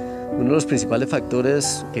 pues uno de los principales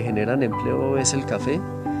factores que generan empleo es el café,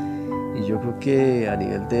 y yo creo que a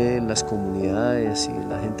nivel de las comunidades y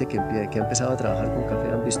la gente que ha empezado a trabajar con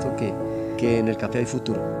café han visto que en el café hay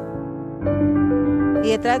futuro. Y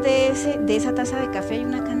detrás de esa taza de café hay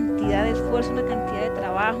una cantidad de esfuerzo, una cantidad de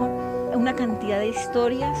trabajo, una cantidad de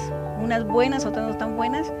historias, unas buenas, otras no tan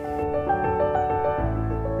buenas.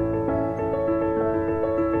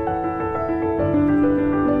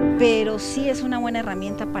 Pero sí es una buena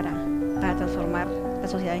herramienta para transformar la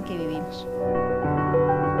sociedad en que vivimos.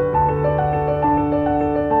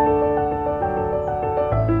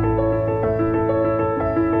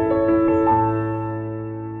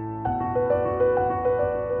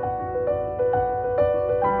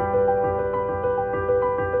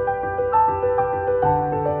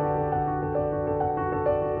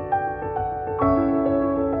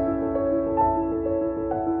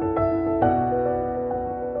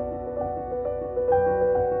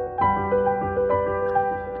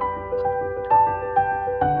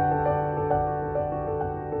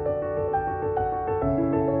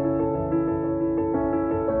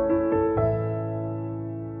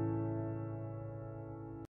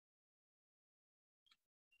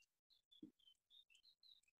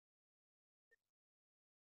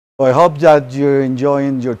 I hope that you're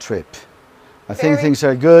enjoying your trip. I think things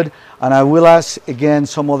are good, and I will ask again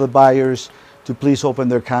some of the buyers to please open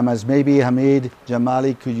their cameras. Maybe Hamid,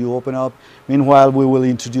 Jamali, could you open up? Meanwhile, we will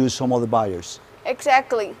introduce some of the buyers.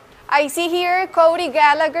 Exactly. I see here Cody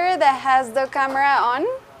Gallagher that has the camera on.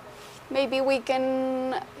 Maybe we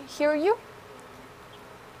can hear you.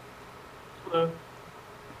 Hello.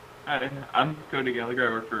 Hi, I'm Cody Gallagher.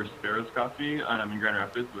 I work for Sparrows Coffee, and I'm in Grand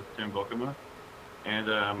Rapids with Tim Volkema.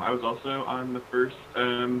 And I was also on the first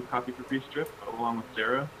Coffee for Peace trip along with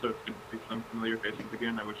Sarah, so it's good to see some familiar faces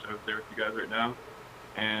again. I wish I was there with you guys right now.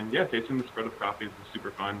 And yeah, tasting the spread of coffees was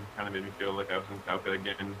super fun. Kind of made me feel like I was in Cauca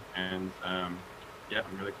again. And yeah,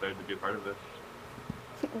 I'm really excited to be a part of this.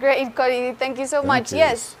 Great, Cody. Thank you so much.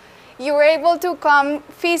 Yes, you were able to come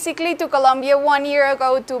physically to Colombia 1 year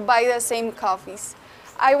ago to buy the same coffees.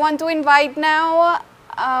 I want to invite now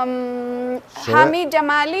Hamid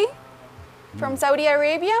Jamali from Saudi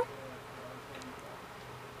Arabia.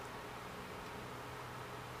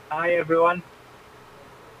 Hi everyone.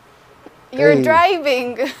 You're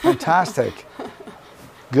driving. Fantastic.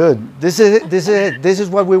 Good. This is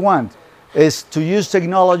what we want, is to use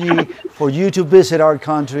technology for you to visit our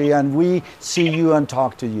country and we see you and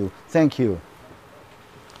talk to you. Thank you.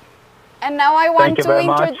 And now I want to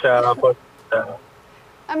introduce.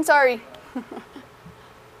 I'm sorry.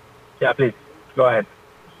 Yeah, please go ahead.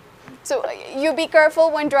 So you be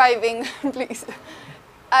careful when driving, please.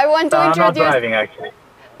 I want to I'm not introduce... driving, actually.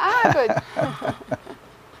 Ah, good.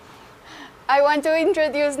 I want to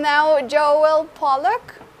introduce now Joel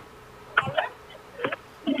Pollock.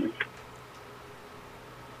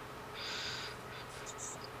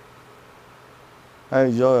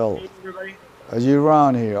 Hey, Joel. Hey, everybody. Are you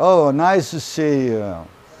around here? Oh, nice to see you.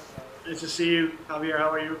 Nice to see you, Javier. How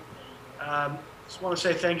are you? Just want to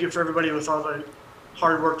say thank you for everybody with all the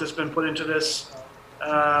hard work that's been put into this.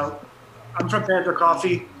 I'm from Panther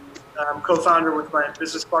Coffee. I'm co-founder with my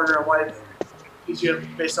business partner and wife. She's here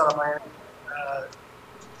based out of Miami.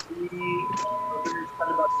 We are very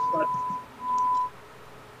excited about this project.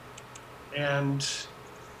 And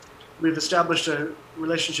we've established a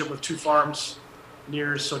relationship with 2 farms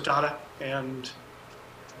near Sotada, and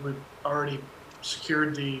we've already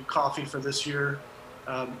secured the coffee for this year.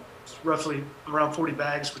 It's roughly around 40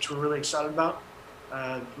 bags, which we're really excited about.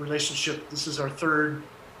 Relationship, this is our 3rd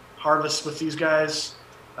harvest with these guys.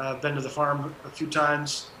 Been to the farm a few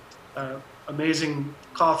times. Amazing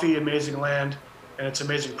coffee, amazing land, and it's an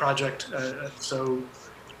amazing project. So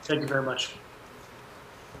thank you very much.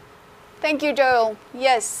 Thank you, Joel.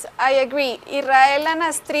 Yes, I agree. Israel and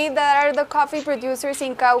Astrid, that are the coffee producers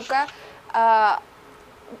in Cauca,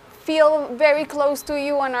 feel very close to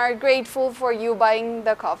you and are grateful for you buying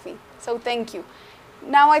the coffee. So thank you.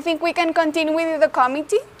 Now I think we can continue with the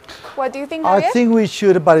committee. What do you think, Javier? I think we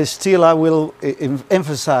should, but still I will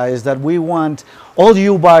emphasize that we want all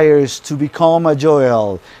you buyers to become a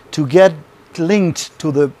Joel, to get linked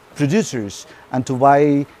to the producers and to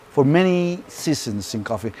buy for many seasons in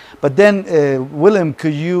coffee. But then, Willem,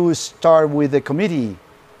 could you start with the committee?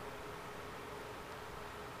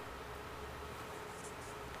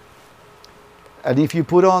 And if you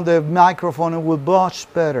put on the microphone, it will be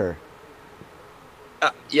much better.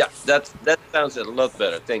 Yeah, that sounds a lot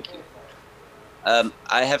better. Thank you.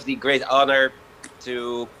 I have the great honor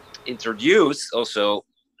to introduce also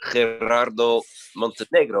Gerardo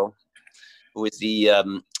Montenegro, who is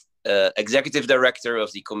the executive director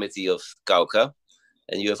of the Committee of Cauca.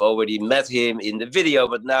 And you have already met him in the video,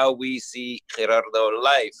 but now we see Gerardo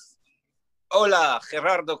live. Hola,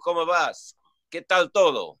 Gerardo, ¿cómo vas? ¿Qué tal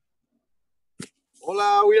todo?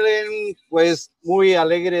 Hola, Willem. Pues muy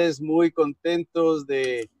alegres, muy contentos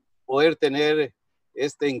de poder tener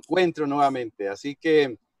este encuentro nuevamente. Así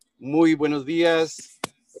que muy buenos días,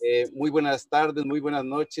 muy buenas tardes, muy buenas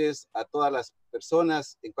noches a todas las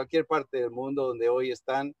personas en cualquier parte del mundo donde hoy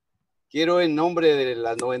están. Quiero en nombre de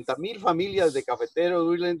las 90,000 familias de cafeteros,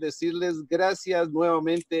 Willem, decirles gracias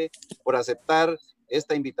nuevamente por aceptar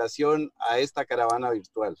esta invitación a esta caravana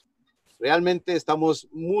virtual. Realmente estamos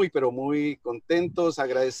muy, pero muy contentos.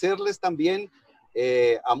 Agradecerles también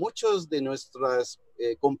a muchos de nuestros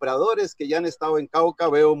compradores que ya han estado en Cauca.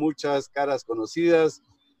 Veo muchas caras conocidas,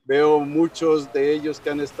 veo muchos de ellos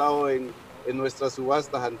que han estado en nuestras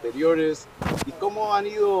subastas anteriores y cómo han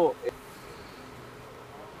ido...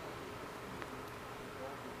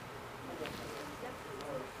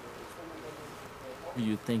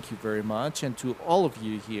 Thank you very much, and to all of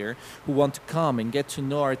you here who want to come and get to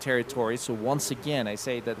know our territory. So once again, I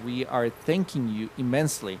say that we are thanking you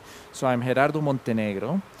immensely. So I'm Gerardo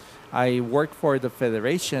Montenegro. I work for the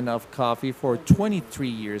Federation of Coffee for 23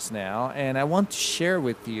 years now, and I want to share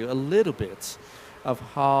with you a little bit of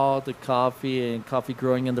how the coffee and coffee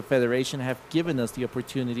growing in the Federation have given us the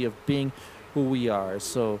opportunity of being who we are.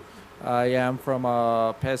 So I am from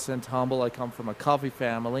a peasant humble. I come from a coffee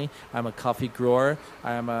family. I'm a coffee grower.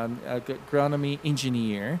 I'm an agronomy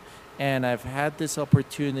engineer. And I've had this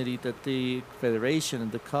opportunity that the Federation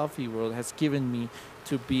and the coffee world has given me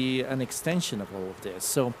to be an extension of all of this.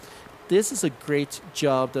 So this is a great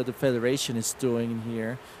job that the Federation is doing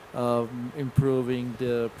here, improving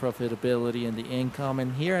the profitability and the income.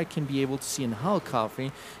 And here I can be able to see in how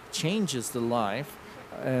coffee changes the life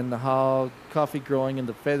and how coffee growing in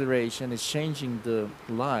the Federation is changing the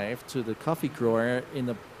life to the coffee grower in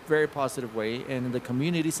a very positive way, and in the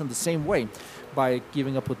communities in the same way, by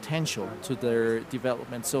giving a potential to their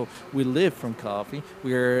development. So we live from coffee,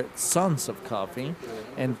 we're sons of coffee,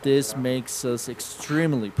 and this makes us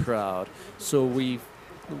extremely proud. So we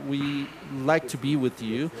like to be with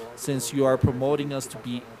you since you are promoting us to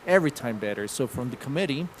be every time better. So from the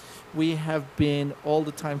committee, we have been all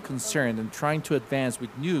the time concerned and trying to advance with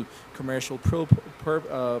new commercial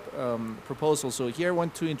proposals. So here I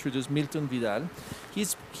want to introduce Milton Vidal.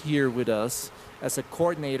 He's here with us as a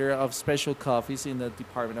coordinator of special coffees in the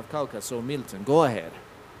Department of Cauca. So Milton, go ahead.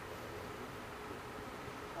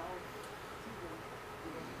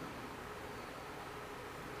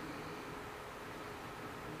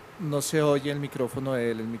 No se oye el micrófono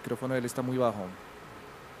de él está muy bajo.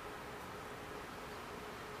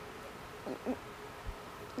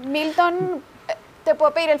 Milton, ¿te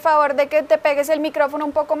puedo pedir el favor de que te pegues el micrófono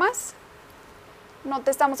un poco más? No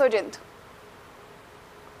te estamos oyendo.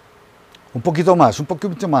 Un poquito más, un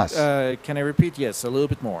poquito más. Can I repeat? Yes, a little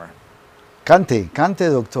bit more. Cante, cante,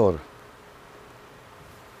 doctor.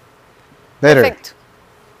 Better. Perfecto.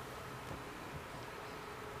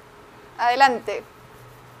 Adelante.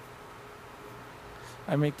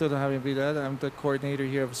 I'm Hector Javier. I'm the coordinator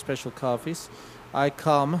here of Special Coffees. I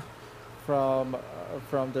come from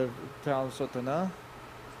the town of Sotana.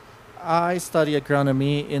 I study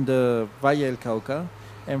agronomy in the Valle del Cauca,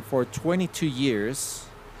 and for 22 years,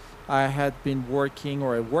 I had been working,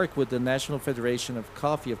 or I work with the National Federation of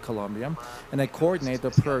Coffee of Colombia, and I coordinate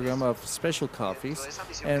the program of special coffees.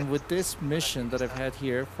 And with this mission that I've had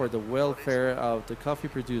here for the welfare of the coffee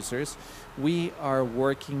producers, we are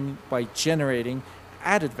working by generating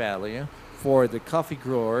added value for the coffee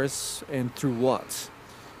growers. And through what?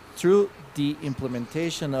 Through the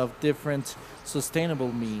implementation of different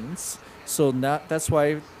sustainable means. So that's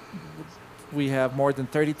why we have more than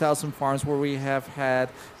 30,000 farms where we have had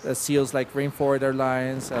seals like Rainforest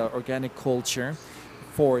Airlines, Organic Culture,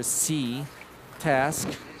 for C, Task,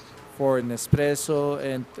 for Nespresso,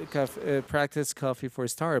 and Practice Coffee for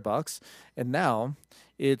Starbucks. And now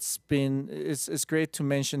it's great to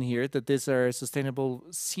mention here that these are sustainable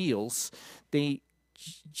seals. They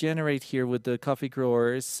generate here with the coffee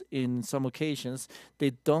growers in some occasions.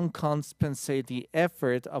 They don't compensate the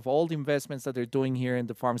effort of all the investments that they're doing here in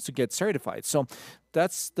the farms to get certified. So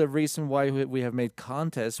that's the reason why we have made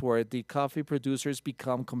contests where the coffee producers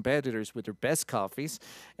become competitors with their best coffees,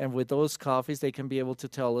 and with those coffees they can be able to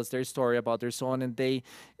tell us their story about their son, and they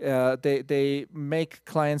make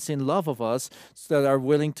clients in love of us that are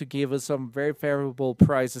willing to give us some very favorable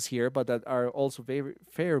prices here, but that are also very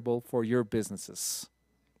favorable for your businesses.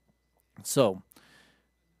 So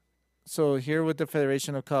here with the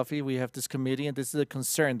Federation of Coffee, we have this committee, and this is a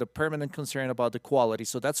concern, the permanent concern about the quality.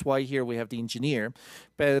 So that's why here we have the engineer,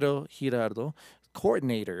 Pedro Girardo,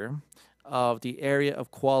 coordinator of the area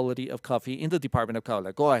of quality of coffee in the Department of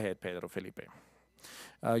Cauca. Go ahead, Pedro Felipe.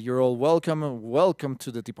 You're all welcome. Welcome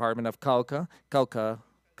to the Department of Cauca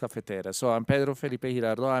Cafetera. So I'm Pedro Felipe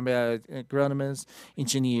Girardo. I'm an agronomist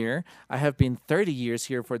engineer. I have been 30 years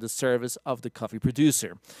here for the service of the coffee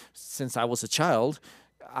producer. Since I was a child,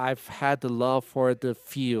 I've had the love for the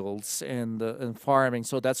fields and farming.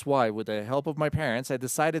 So that's why, with the help of my parents, I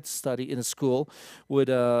decided to study in a school with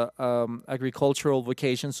agricultural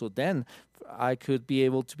vocation. So then I could be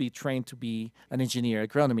able to be trained to be an engineer,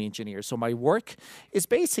 agronomy engineer. So my work is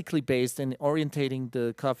basically based in orientating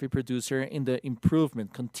the coffee producer in the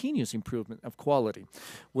improvement, continuous improvement of quality.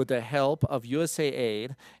 With the help of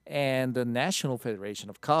USAID and the National Federation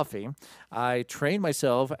of Coffee, I trained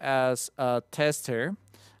myself as a tester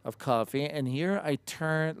of coffee, and here I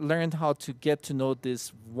learned how to get to know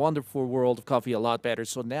this wonderful world of coffee a lot better.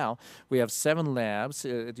 So now we have 7 labs,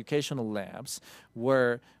 educational labs,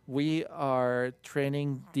 where we are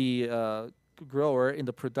training the grower in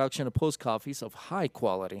the production of post coffees of high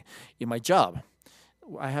quality. In my job,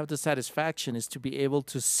 I have the satisfaction is to be able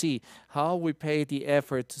to see how we pay the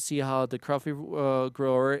effort to see how the coffee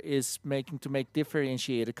grower is making to make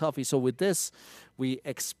differentiated coffee. So with this, we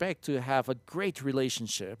expect to have a great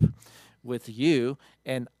relationship with you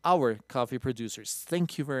and our coffee producers.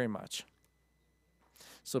 Thank you very much.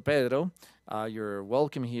 So Pedro, you're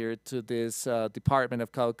welcome here to this Department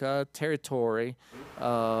of Cauca territory.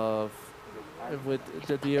 With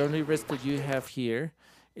the only risk that you have here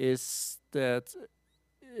is that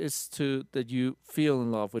you feel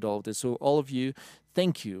in love with all of this. So all of you,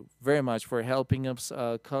 thank you very much for helping us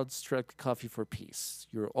construct Coffee for Peace.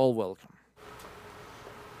 You're all welcome.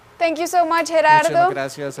 Thank you so much, Gerardo.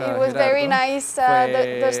 Gracias, it was very nice,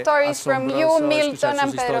 the stories from you, Milton,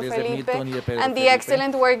 and Pedro Felipe, and the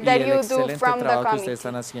excellent work that you do from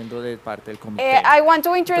the committee. I want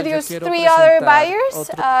to introduce 3 other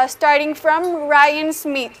buyers, starting from Ryan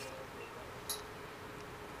Smith.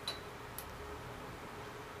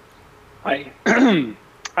 Hi.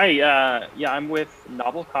 Hi. Yeah, I'm with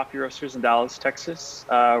Novel Coffee Roasters in Dallas, Texas.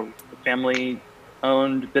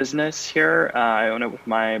 Family-owned business here. I own it with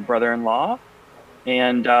my brother-in-law,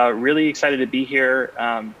 and really excited to be here.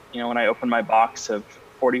 When I opened my box of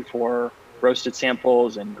 44 roasted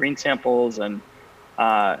samples and green samples and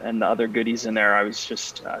the other goodies in there, I was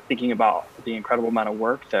just thinking about the incredible amount of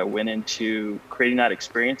work that went into creating that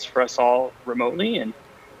experience for us all remotely,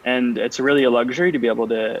 and it's really a luxury to be able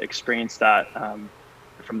to experience that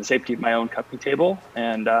from the safety of my own coffee table.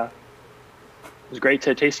 And it was great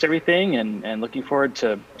to taste everything, and looking forward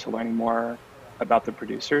to learning more about the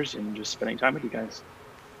producers and just spending time with you guys.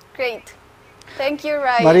 Great. Thank you,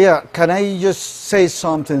 Ryan. Maria, can I just say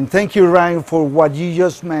something? Thank you, Ryan, for what you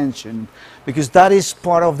just mentioned, because that is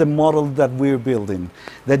part of the model that we're building.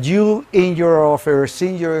 That you, in your offers,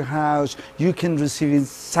 in your house, you can receive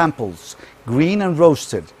samples, green and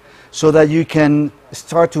roasted, so that you can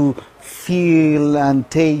start to feel and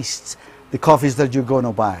taste the coffees that you're going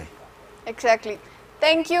to buy. Exactly.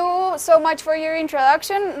 Thank you so much for your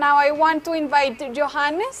introduction. Now I want to invite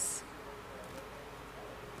Johannes.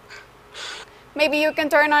 Maybe you can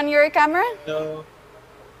turn on your camera. So,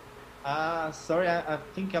 sorry, I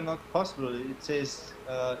think I'm not possible. It says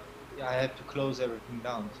I have to close everything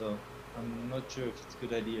down, so I'm not sure if it's a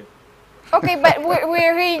good idea. Okay, but we're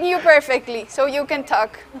hearing you perfectly, so you can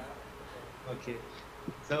talk. Okay.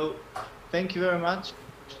 So, thank you very much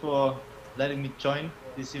for letting me join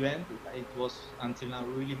this event. It was until now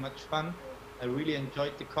really much fun. I really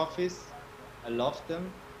enjoyed the coffees. I loved them,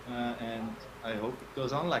 and I hope it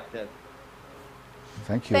goes on like that.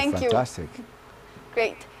 Thank you. Thank Fantastic. you.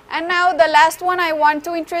 Great. And now the last one I want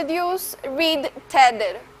to introduce, Reed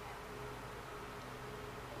Tedder.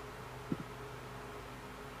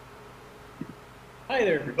 Hi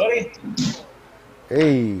there, everybody.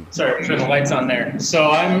 Hey. Sorry, turn the lights on there.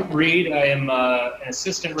 So I'm Reed. I am an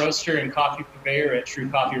assistant roaster and coffee purveyor at True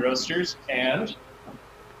Coffee Roasters. And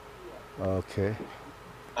Okay.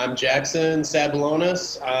 I'm Jackson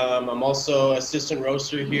Sabalonis. I'm also assistant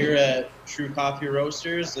roaster here at True Coffee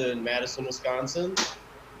Roasters in Madison, Wisconsin.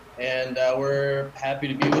 And we're happy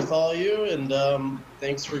to be with all of you. And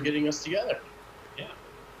thanks for getting us together.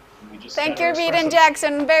 Thank you, Reed and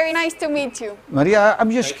Jackson. Very nice to meet you. Maria,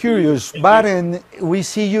 I'm just curious. Baron, we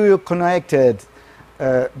see you connected,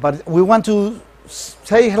 but we want to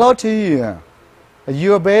say hello to you. Are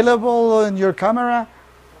you available on your camera?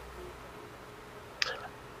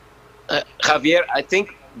 Javier, I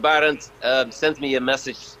think Baron sent me a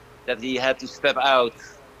message that he had to step out,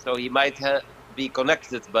 so he might be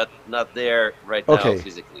connected, but not there right now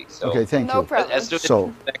physically. So, okay, thank you. No problem.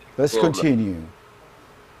 So, let's continue.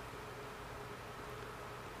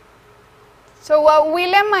 So,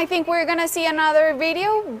 Willem, I think we're going to see another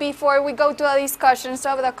video before we go to the discussions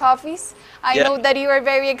of the coffees. I know that you are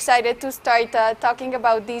very excited to start talking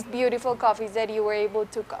about these beautiful coffees that you were able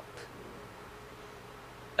to cup.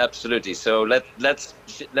 Absolutely. So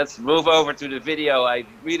let's move over to the video. I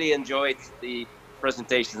really enjoyed the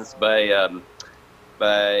presentations by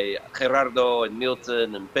Gerardo and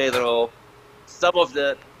Milton and Pedro. Some of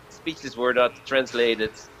the speeches were not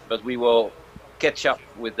translated, but we will catch up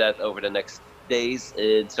with that over the next days.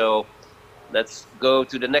 And so let's go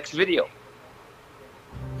to the next video.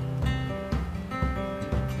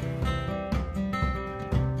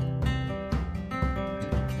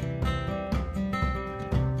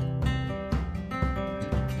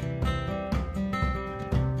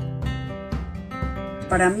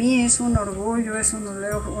 Para mí es un orgullo, es un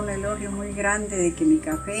elogio muy grande de que mi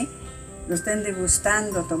café lo estén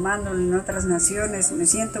degustando, tomándolo en otras naciones. Me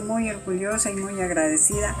siento muy orgullosa y muy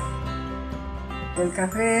agradecida. El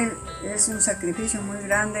café es un sacrificio muy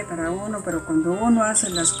grande para uno, pero cuando uno hace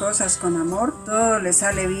las cosas con amor, todo le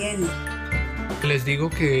sale bien. Les digo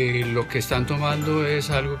que lo que están tomando es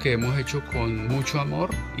algo que hemos hecho con mucho amor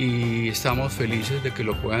y estamos felices de que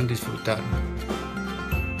lo puedan disfrutar.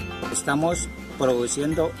 Estamos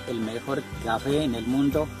produciendo el mejor café en el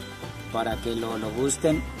mundo para que lo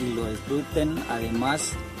gusten y lo disfruten.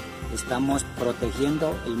 Además, estamos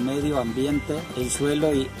protegiendo el medio ambiente, el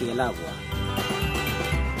suelo y el agua.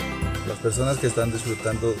 Las personas que están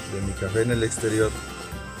disfrutando de mi café en el exterior,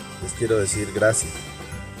 les quiero decir gracias.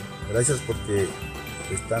 Gracias porque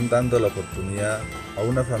están dando la oportunidad a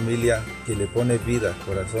una familia que le pone vida,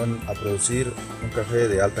 corazón a producir un café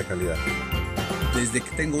de alta calidad. Desde que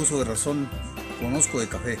tengo uso de razón, conozco de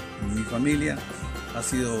café. Mi familia ha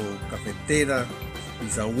sido cafetera,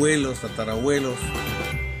 mis abuelos, tatarabuelos.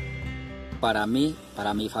 Para mí,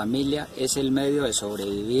 para mi familia, es el medio de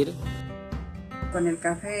sobrevivir. Con el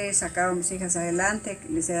café he sacado a mis hijas adelante,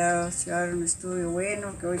 les he dado un estudio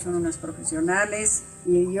bueno, que hoy son unas profesionales.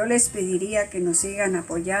 Y yo les pediría que nos sigan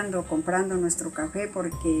apoyando, comprando nuestro café,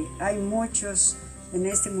 porque hay muchos. En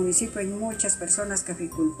este municipio hay muchas personas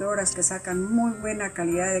caficultoras que sacan muy buena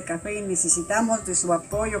calidad de café y necesitamos de su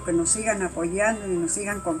apoyo, que nos sigan apoyando y nos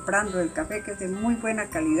sigan comprando el café que es de muy buena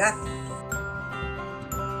calidad.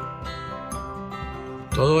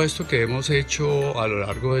 Todo esto que hemos hecho a lo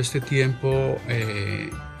largo de este tiempo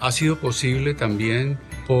ha sido posible también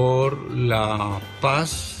por la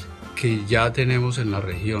paz que ya tenemos en la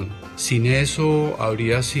región. Sin eso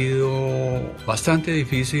habría sido bastante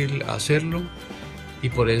difícil hacerlo. Y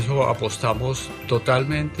por eso apostamos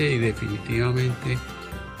totalmente y definitivamente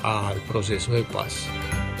al proceso de paz.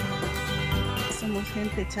 Somos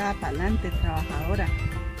gente echada para adelante, trabajadora.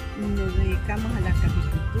 Nos dedicamos a la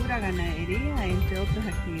caficultura, ganadería, entre otras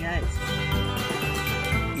actividades.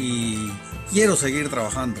 Y quiero seguir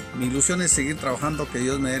trabajando. Mi ilusión es seguir trabajando, que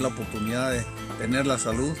Dios me dé la oportunidad de tener la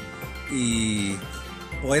salud y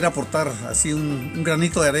poder aportar así un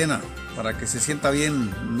granito de arena para que se sienta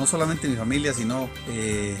bien no solamente mi familia, sino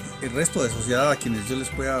el resto de sociedad a quienes yo les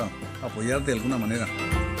pueda apoyar de alguna manera.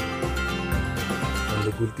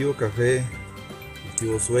 Cuando cultivo café,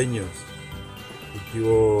 cultivo sueños,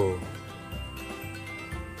 cultivo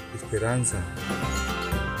esperanza.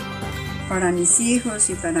 Para mis hijos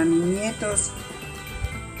y para mis nietos,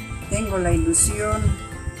 tengo la ilusión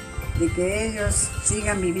de que ellos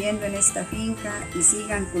sigan viviendo en esta finca y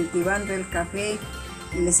sigan cultivando el café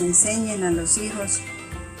y les enseñen a los hijos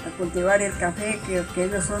a cultivar el café, que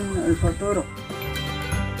ellos son el futuro.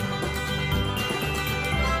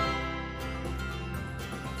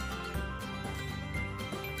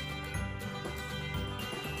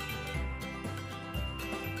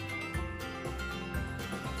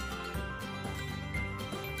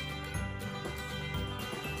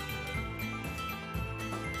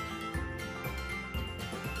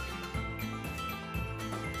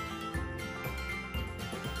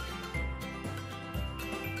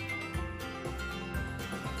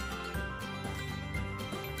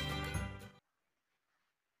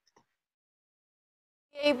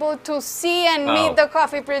 Able to see and meet the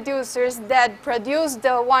coffee producers that produce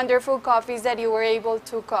the wonderful coffees that you were able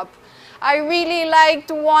to cup. I really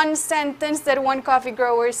liked one sentence that one coffee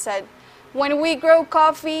grower said: when we grow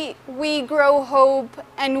coffee, we grow hope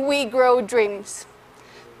and we grow dreams.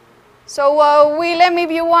 So Willem,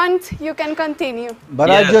 if you want, you can continue. But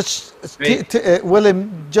yes. I just,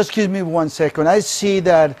 Willem, just give me 1 second. I see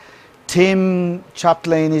that Tim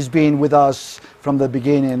Chaplin has been with us from the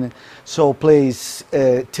beginning. So please,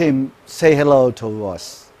 Tim, say hello to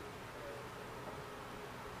us.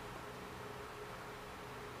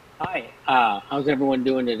 Hi, how's everyone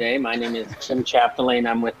doing today? My name is Tim Chaplin.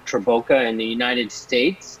 I'm with Traboca in the United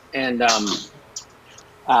States. And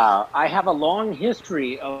I have a long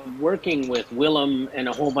history of working with Willem and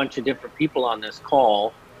a whole bunch of different people on this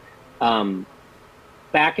call.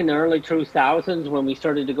 Back in the early 2000s, when we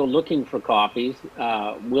started to go looking for coffees,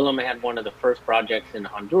 Willem had one of the first projects in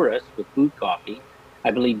Honduras with food coffee.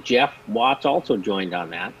 I believe Jeff Watts also joined on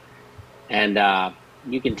that. And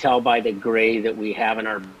you can tell by the gray that we have in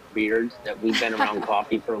our beards that we've been around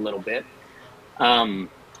coffee for a little bit.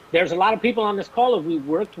 There's a lot of people on this call that we've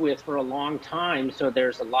worked with for a long time, so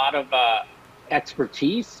there's a lot of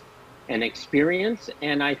expertise and experience.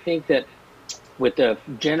 And I think that with the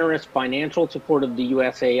generous financial support of the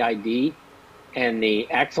USAID and the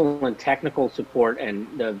excellent technical support and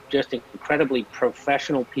the just incredibly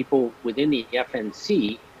professional people within the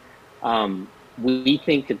FNC, we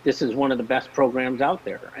think that this is one of the best programs out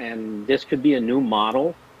there. And this could be a new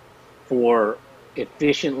model for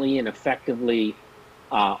efficiently and effectively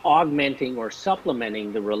augmenting or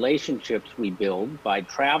supplementing the relationships we build by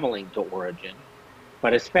traveling to origin.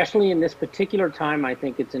 But especially in this particular time, I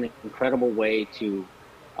think it's an incredible way to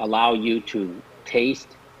allow you to taste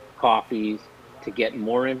coffees, to get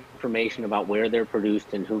more information about where they're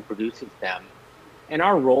produced and who produces them. And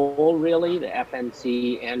our role, really, the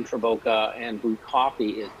FNC and Traboca and Brewed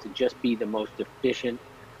Coffee, is to just be the most efficient,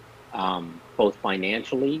 both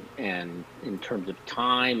financially and in terms of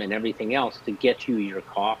time and everything else, to get you your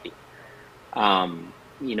coffee.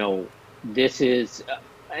 You know, this is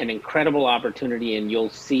an incredible opportunity, and you'll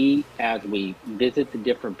see as we visit the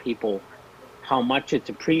different people how much it's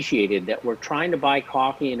appreciated that we're trying to buy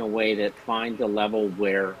coffee in a way that finds a level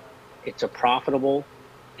where it's a profitable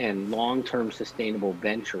and long-term sustainable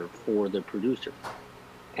venture for the producer.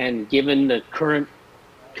 And given the current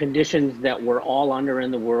conditions that we're all under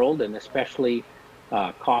in the world, and especially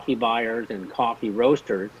coffee buyers and coffee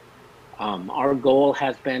roasters, our goal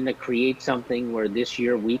has been to create something where this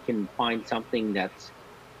year we can find something that's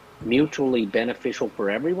mutually beneficial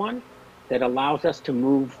for everyone, that allows us to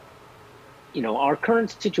move. You know, our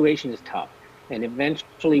current situation is tough, and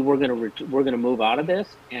eventually we're going to move out of this,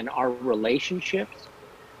 and our relationships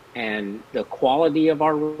and the quality of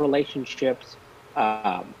our relationships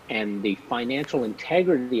and the financial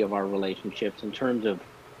integrity of our relationships in terms of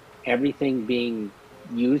everything being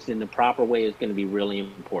used in the proper way is going to be really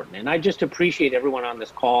important. And I just appreciate everyone on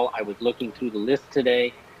this call. I was looking through the list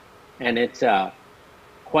today, and it's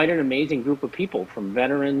quite an amazing group of people, from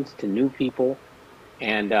veterans to new people.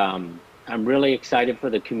 And I'm really excited for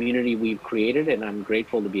the community we've created, and I'm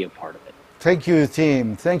grateful to be a part of it. Thank you,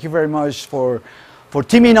 Tim. Thank you very much for for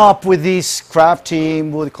teaming up with this craft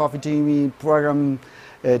team, with the coffee team program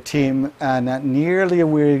team, and nearly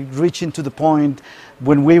we're reaching to the point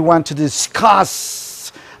when we want to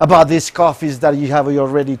discuss about these coffees that you have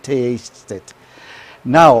already tasted.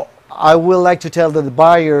 Now, I would like to tell the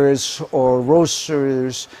buyers or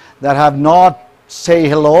roasters that have not say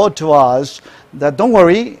hello to us that don't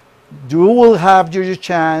worry, you will have your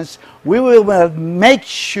chance. We will make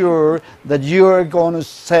sure that you're going to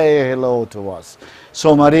say hello to us.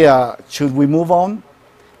 So Maria, should we move on?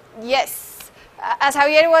 Yes. As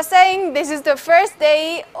Javier was saying, this is the first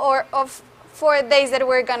day of 4 days that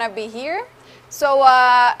we're going to be here. So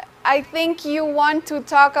I think you want to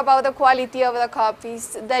talk about the quality of the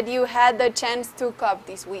coffees that you had the chance to cup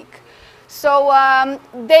this week. So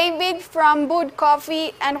David from Boot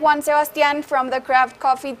Coffee and Juan Sebastian from the Craft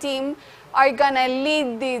Coffee team are going to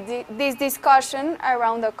lead this discussion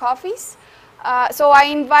around the coffees. So I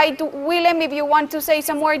invite Willem if you want to say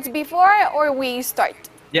some words before or we start.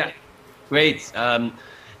 Yeah, great.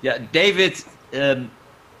 Yeah, David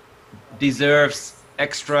deserves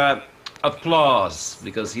extra applause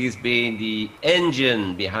because he's been the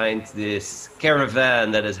engine behind this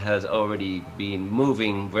caravan that has already been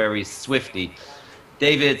moving very swiftly.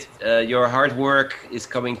 David, your hard work is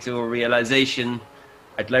coming to a realization.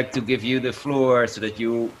 I'd like to give you the floor so that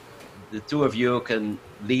the two of you can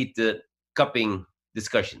lead the cupping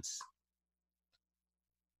discussions.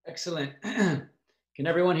 Excellent. Can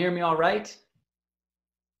everyone hear me all right?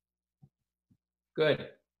 Good.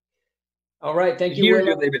 All right, thank you, Hear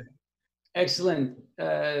you, David. Excellent.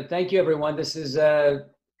 Thank you, everyone. This is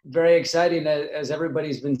very exciting. As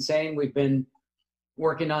everybody's been saying, we've been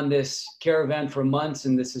working on this caravan for months,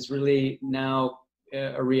 and this is really now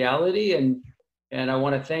a reality. And I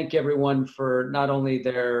want to thank everyone for not only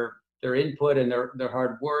their input and their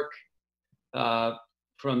hard work,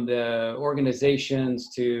 from the organizations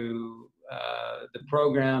to the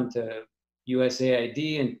program to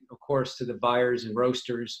USAID, and of course to the buyers and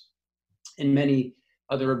roasters and many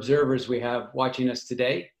other observers we have watching us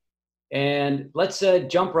today. And let's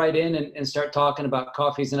jump right in and start talking about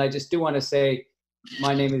coffees. And I just do want to say,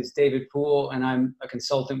 my name is David Poole, and I'm a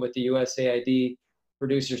consultant with the USAID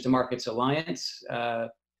Producers to Markets Alliance.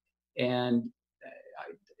 And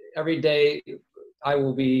every day I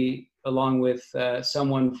will be, along with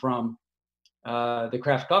someone from the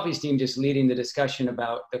Craft Coffees team, just leading the discussion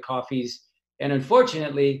about the coffees. And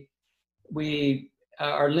unfortunately, we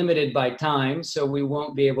are limited by time, so we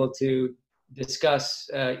won't be able to discuss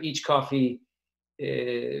each coffee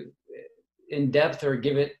in depth or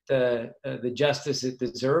give it the justice it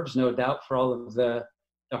deserves, no doubt, for all of the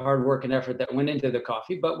hard work and effort that went into the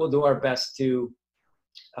coffee. But we'll do our best to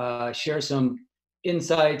share some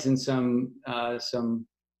insights and some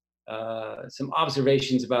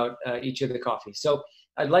observations about each of the coffees. So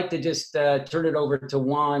I'd like to just turn it over to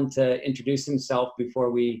Juan to introduce himself before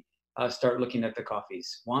we start looking at the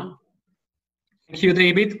coffees. Juan? Thank you,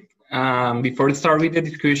 David. Before we start with the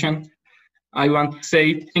discussion, I want to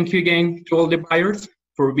say thank you again to all the buyers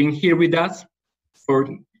for being here with us, for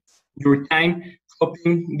your time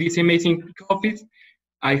copying these amazing coffees.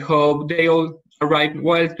 I hope they all arrive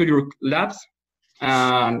well to your labs.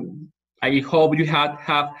 I hope you have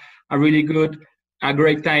a really a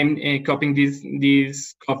great time copying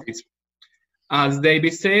these coffees. As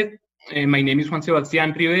David said, my name is Juan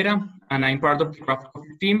Sebastian Rivera, and I'm part of the Craft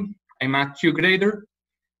Coffee team. I'm a Q grader.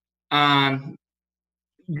 And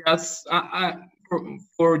just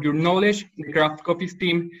for your knowledge, the Craft Coffee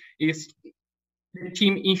team is the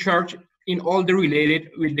team in charge in all the related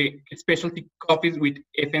with the specialty coffees with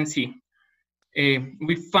FNC.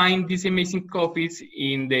 We find these amazing coffees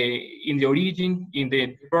in the origin, in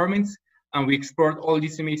the departments, and we export all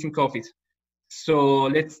these amazing coffees. So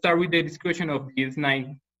let's start with the discussion of these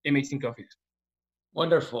 9 amazing coffees.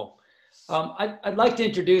 Wonderful. I'd like to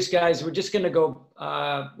introduce, guys. We're just going to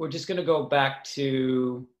go back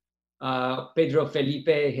to Pedro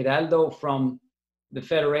Felipe Giraldo from the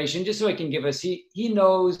Federation, just so he can give us. He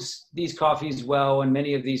knows these coffees well, and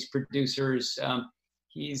many of these producers.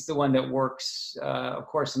 He's the one that works, of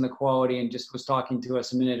course, in the quality, and just was talking to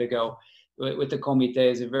us a minute ago with the Comité.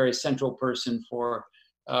 Is a very central person for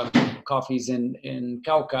coffees in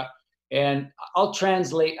Cauca. And I'll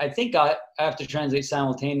translate. I think I have to translate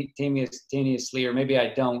simultaneously, or maybe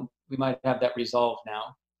I don't. We might have that resolved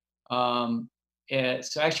now.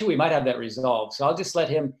 So actually, we might have that resolved. So I'll just let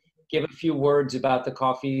him give a few words about the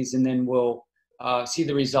coffees, and then we'll see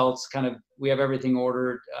the results. Kind of, we have everything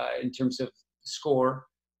ordered in terms of score.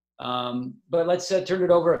 But let's turn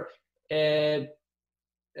it over.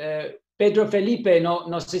 Pedro Felipe,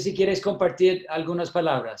 no sé si quieres compartir algunas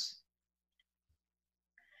palabras.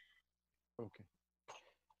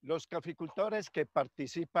 Los caficultores que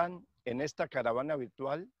participan en esta caravana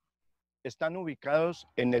virtual están ubicados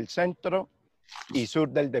en el centro y sur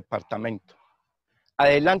del departamento.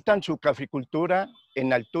 Adelantan su caficultura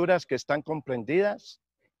en alturas que están comprendidas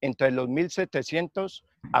entre los 1.700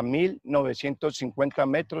 a 1.950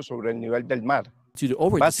 metros sobre el nivel del mar.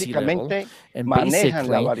 Over the sea level, Básicamente, and manejan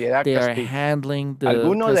la basically variedad they are Castillo. handling the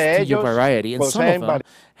Algunos de Castillo ellos variety, and some of poseen them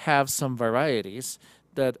have some varieties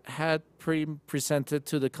that had presented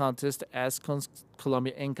to the contest as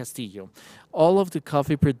Colombia and Castillo. All of the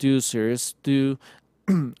coffee producers do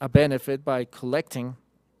a benefit by collecting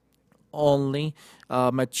only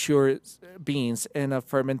mature beans and a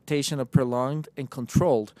fermentation of prolonged and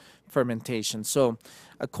controlled fermentation. So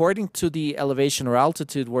according to the elevation or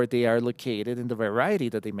altitude where they are located and the variety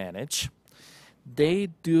that they manage, they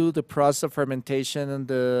do the process of fermentation on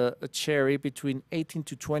the cherry between 18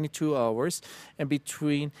 to 22 hours, and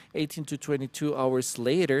between 18 to 22 hours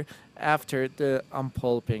later after the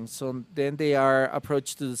unpulping. So then they are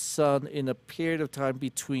approached to the sun in a period of time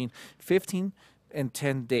between 15 and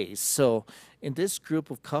 10 days. So in this group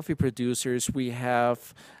of coffee producers, we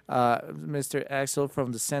have Mr. Axel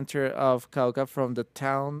from the center of Cauca, from the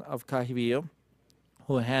town of Cajibillo,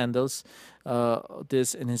 who handles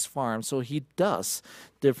this in his farm. So he does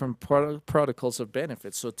different protocols of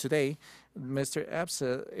benefits. So today, Mr.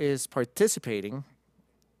 Absa is participating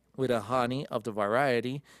with a honey of the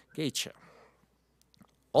variety Geisha.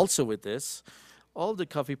 Also with this, all the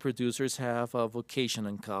coffee producers have a vocation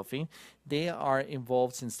in coffee. They are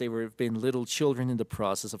involved since they were been little children in the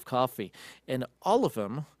process of coffee. And all of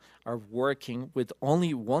them are working with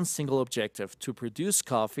only one single objective: to produce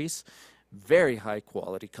coffees, very high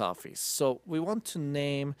quality coffees. So we want to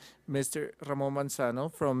name Mr. Ramon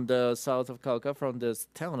Manzano from the south of Cauca, from the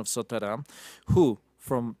town of Sotaram, who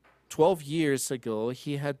from 12 years ago,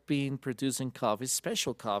 he had been producing coffees,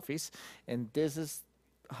 special coffees, and this is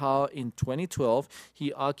how in 2012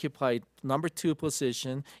 he occupied #2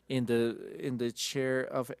 position in the chair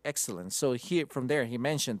of excellence. So from there he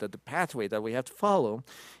mentioned that the pathway that we have to follow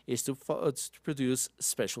is to produce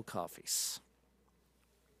special coffees.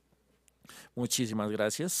 Muchísimas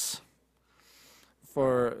gracias.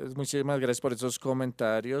 Muchísimas gracias por esos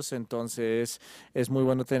comentarios. Entonces es muy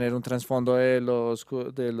bueno tener un trasfondo de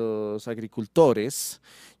los agricultores.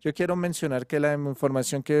 Yo quiero mencionar que la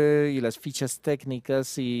información y las fichas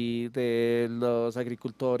técnicas y de los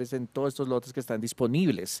agricultores en todos estos lotes que están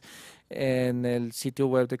disponibles en el sitio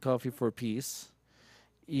web de Coffee for Peace,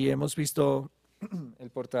 y hemos visto el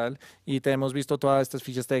portal y hemos visto todas estas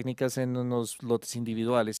fichas técnicas en unos lotes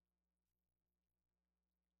individuales.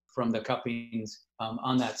 From the cuppings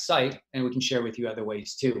on that site, and we can share with you other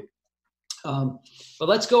ways too. But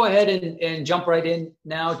let's go ahead and jump right in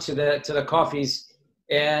now to the coffees,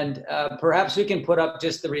 and perhaps we can put up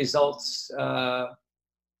just the results,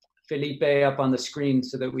 Felipe, up on the screen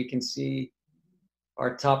so that we can see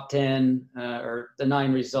our top 10 or the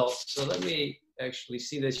 9 results. So let me actually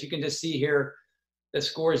see this. You can just see here the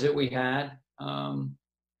scores that we had,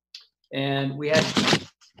 and we had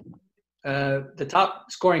the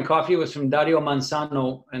top scoring coffee was from Dario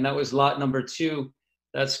Manzano, and that was lot number 2.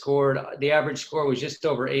 That scored, the average score was just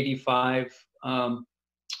over 85.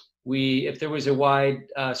 If there was a wide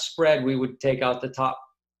spread, we would take out the top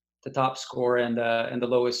score and the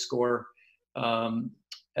lowest score.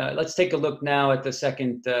 Let's take a look now at the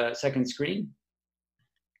second screen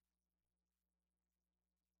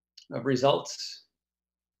of results.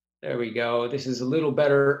 There we go. This is a little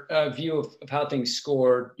better view of how things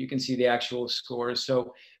scored. You can see the actual scores.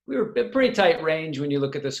 So we were a pretty tight range when you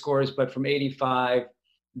look at the scores, but from 85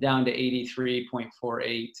 down to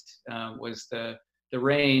 83.48 was the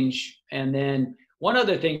range. And then one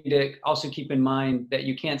other thing to also keep in mind that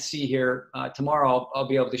you can't see here, tomorrow I'll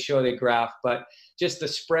be able to show the graph, but just the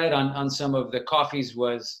spread on some of the coffees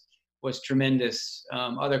was tremendous.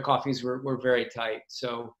 Other coffees were very tight.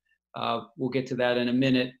 So we'll get to that in a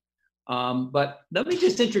minute. But let me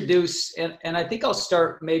just introduce, and I think I'll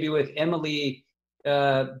start maybe with Emily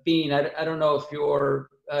Bean. I don't know if you're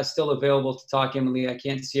still available to talk, Emily. I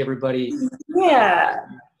can't see everybody. Yeah.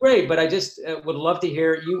 Great, but I just would love to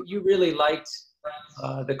hear, you really liked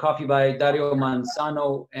the coffee by Dario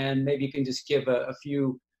Manzano, and maybe you can just give a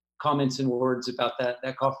few comments and words about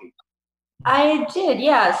that coffee. I did,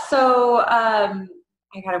 yeah. So I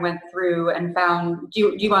kind of went through and found,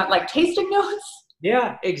 do you want like tasting notes?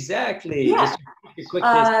 Yeah, exactly. Yeah. Just a quick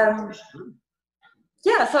tasting.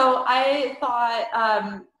 Yeah, so I thought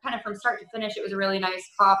kind of from start to finish, it was a really nice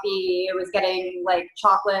coffee. It was getting like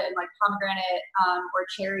chocolate and like pomegranate or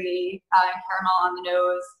cherry and caramel on the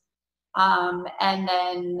nose. And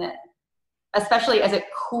then especially as it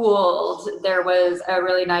cooled, there was a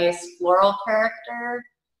really nice floral character,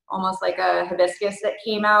 almost like a hibiscus that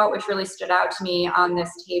came out, which really stood out to me on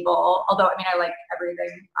this table. Although, I mean, I like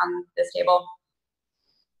everything on this table.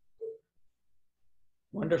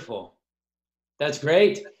 Wonderful. That's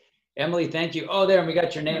great. Emily, thank you. Oh, there, and we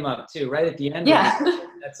got your name up too, right at the end. Yeah.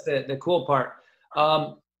 That's the cool part.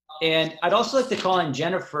 And I'd also like to call in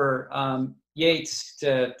Jennifer Yates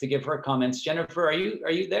to give her comments. Jennifer, are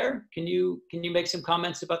you there? Can you make some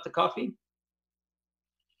comments about the coffee?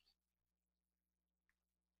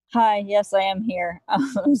 Hi, yes, I am here. I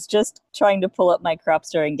was just trying to pull up my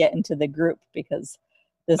Cropster and get into the group because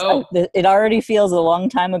it already feels a long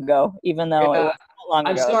time ago, even though it wasn't long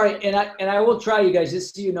ago. I'm sorry, and I will try, you guys,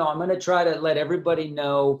 just so you know, I'm going to try to let everybody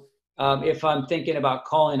know if I'm thinking about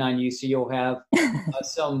calling on you, so you'll have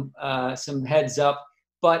some heads up.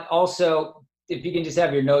 But also, if you can just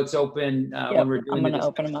have your notes open when we're doing I'm going to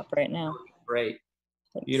open them up right now. Great.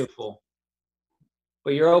 Thanks. Beautiful.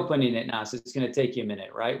 But you're opening it now, so it's going to take you a minute,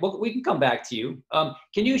 right? Well, we can come back to you.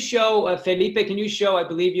 Can you show, Felipe, can you show, I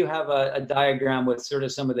believe you have a diagram with sort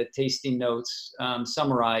of some of the tasting notes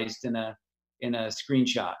summarized in a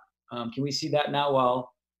screenshot. Can we see that now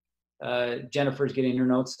while Jennifer's getting her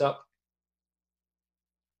notes up?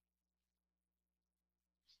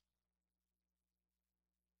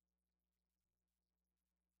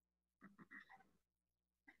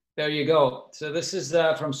 There you go. So this is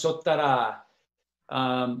from Sotara.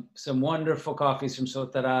 Some wonderful coffees from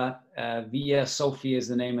Sotara. Villa Sofia is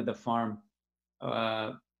the name of the farm.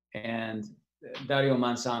 And Dario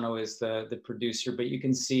Manzano is the producer. But you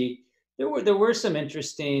can see there were some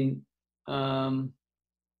interesting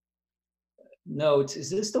notes. Is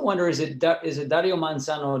this the one, or is it Dario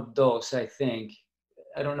Manzano Dos, I think?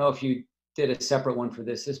 I don't know if you did a separate one for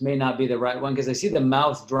this. This may not be the right one because I see the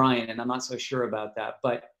mouth drying and I'm not so sure about that.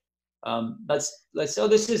 But let's oh,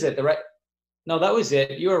 this is it, the right. No, that was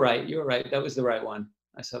it. You were right. That was the right one.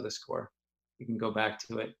 I saw the score. You can go back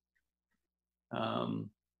to it.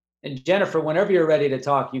 And Jennifer, whenever you're ready to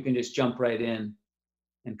talk, you can just jump right in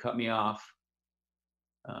and cut me off.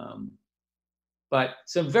 But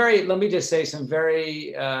let me just say some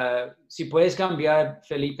very, si puedes cambiar,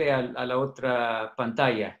 Felipe, a la otra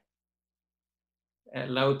pantalla.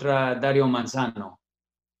 La otra Dario Manzano.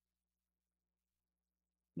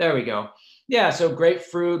 There we go. Yeah, so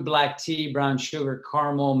grapefruit, black tea, brown sugar,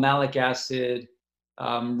 caramel, malic acid,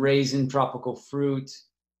 raisin, tropical fruit,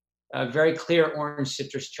 very clear orange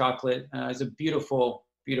citrus chocolate. It's a beautiful,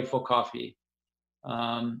 beautiful coffee.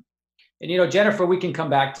 And you know, Jennifer, we can come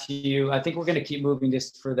back to you. I think we're going to keep moving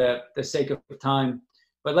just for the sake of time.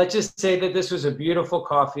 But let's just say that this was a beautiful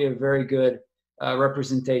coffee, a very good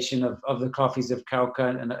representation of the coffees of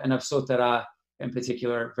Cauca and of Sotara in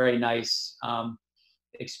particular. Very nice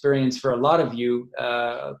experience for a lot of you,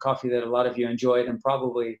 a coffee that a lot of you enjoyed, and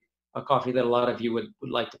probably a coffee that a lot of you would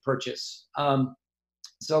like to purchase.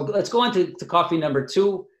 So let's go on to coffee number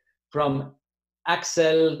 2 from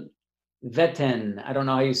Axel Vetten. I don't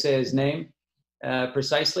know how you say his name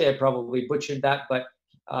precisely. I probably butchered that, but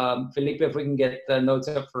Felipe, if we can get the notes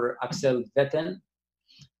up for Axel Vetten.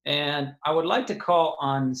 And I would like to call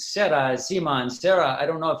on Sarah Ziman. Sarah, I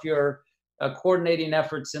don't know if you're coordinating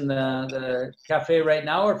efforts in the cafe right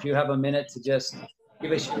now, or if you have a minute to just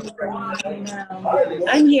give us your...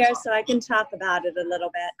 I'm here, so I can talk about it a little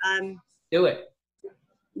bit. Do it.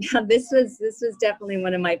 Yeah, this was definitely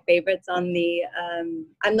one of my favorites on the,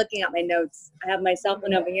 I'm looking at my notes. I have my cell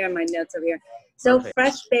phone over here and my notes over here. So Perfect.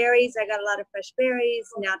 Fresh berries, I got a lot of fresh berries,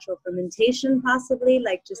 natural fermentation possibly,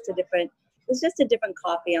 like just a different, it was just a different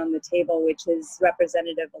coffee on the table, which is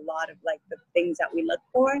representative of a lot of like the things that we look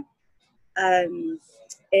for.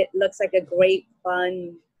 It looks like a great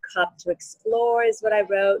fun cup to explore is what I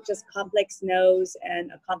wrote, just complex nose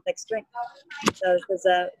and a complex drink. So this was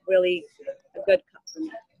a really good cup for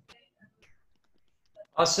me.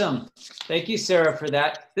 Awesome. Thank you, Sarah, for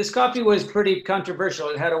that. This coffee was pretty controversial.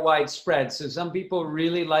 It had a wide spread. So some people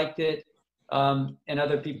really liked it, and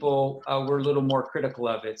other people were a little more critical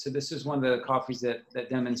of it. So this is one of the coffees that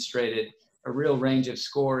demonstrated a real range of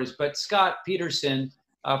scores. But Scott Peterson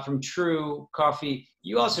from True Coffee,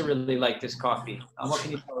 you also really like this coffee. What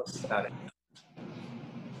can you tell us about it?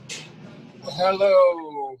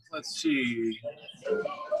 Hello. Let's see.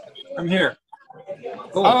 I'm here.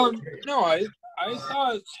 Cool. No, I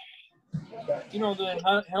thought, you know, that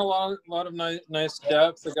had a lot of nice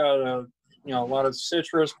depth. It got a lot of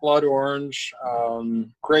citrus, blood orange,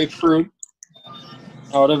 grapefruit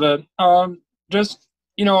out of it. Just,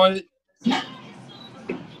 you know,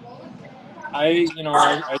 I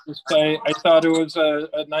thought it was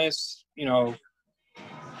a nice, you know,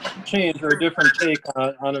 change or a different take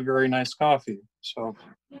on a very nice coffee. So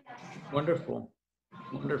wonderful,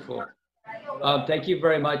 wonderful. Thank you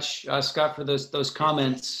very much, Scott, for those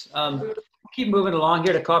comments. Keep moving along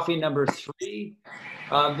here to coffee number 3.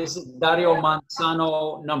 This is Dario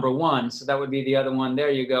Manzano number 1, so that would be the other one.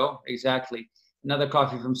 There you go, exactly. Another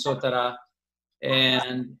coffee from Sotara.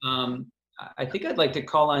 And I think I'd like to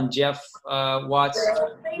call on Jeff Watts.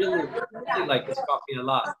 Really like this coffee a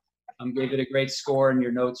lot. Gave it a great score, and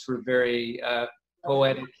your notes were very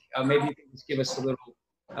poetic. Maybe you can just give us a little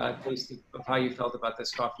taste of how you felt about this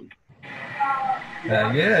coffee.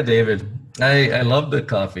 Yeah, David, I love the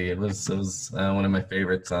coffee. It was one of my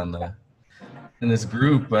favorites in this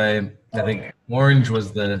group. I think orange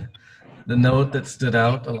was the note that stood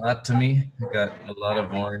out a lot to me. I got a lot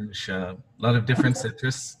of orange, a lot of different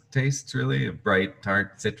citrus tastes, really, a bright,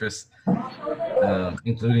 tart citrus,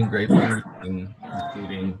 including grapefruit and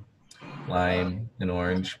including lime and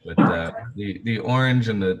orange. But the orange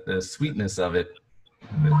and the sweetness of it,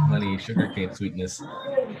 the honey sugarcane sweetness,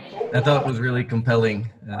 I thought was really compelling.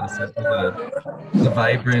 So it was a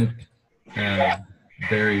vibrant,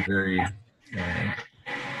 very, very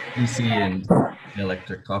juicy and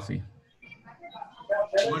electric coffee.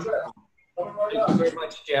 Wonderful. Thank you very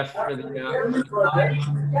much, Jeff, for the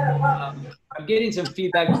I'm getting some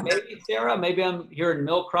feedback. Maybe, Sarah, maybe I'm hearing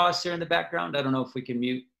Millcross here in the background. I don't know if we can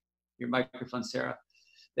mute your microphone, Sarah.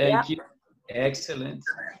 Thank you. Excellent.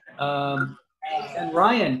 And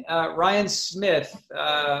Ryan Smith,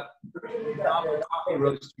 Coffee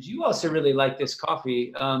Roasters, you also really like this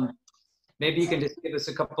coffee. Maybe you can just give us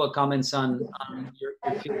a couple of comments on your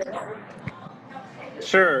feedback.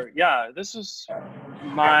 Sure. Yeah, this is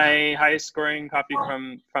my highest scoring coffee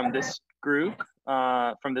from this group,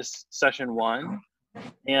 from this session 1,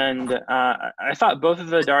 and I thought both of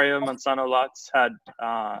the Dario Manzano lots had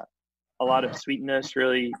a lot of sweetness,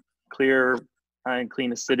 really clear and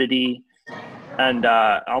clean acidity, and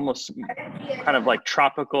almost kind of like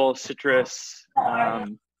tropical citrus.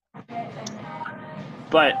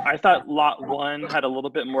 But I thought lot 1 had a little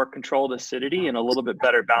bit more controlled acidity and a little bit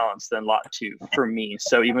better balance than lot 2 for me.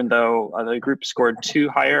 So even though the group scored 2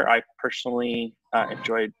 higher, I personally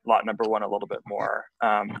enjoyed lot number 1 a little bit more.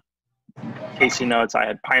 Tasting notes, I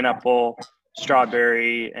had pineapple,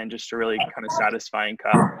 strawberry, and just a really kind of satisfying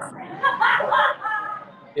cup.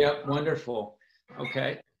 Yeah, wonderful.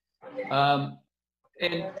 Okay. Let's,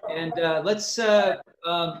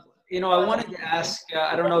 I wanted to ask,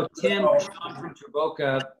 I don't know, Tim or Sean from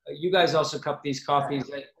Traboca, you guys also cup these coffees.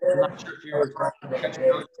 I'm not sure if you're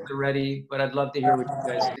ready, but I'd love to hear what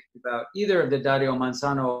you guys think about either of the Dario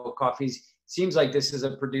Manzano coffees. Seems like this is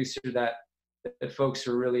a producer that folks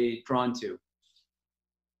are really drawn to.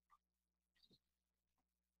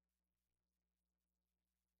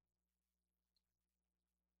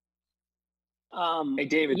 Hey,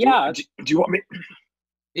 David, yeah. do you want me?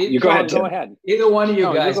 You go ahead, Tim. Go ahead. Either one of you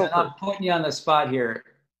No, guys, you go and I'm putting you on the spot here.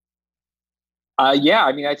 Yeah,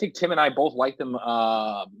 I mean, I think Tim and I both like them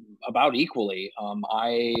about equally.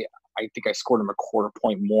 I think I scored them a quarter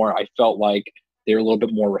point more. I felt like they're a little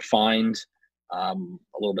bit more refined, a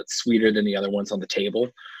little bit sweeter than the other ones on the table.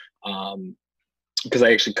 Because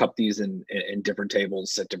I actually cupped these in different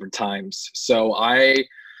tables at different times. So I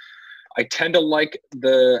tend to like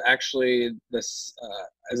this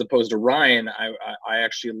as opposed to Ryan. I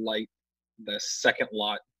actually like the second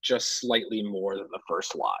lot just slightly more than the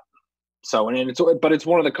first lot. So but it's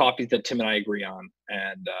one of the coffees that Tim and I agree on,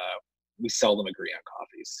 and we seldom agree on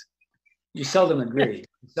coffees. You seldom agree.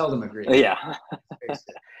 You seldom agree. Yeah.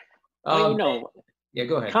 Well, yeah,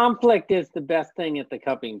 go ahead. Conflict is the best thing at the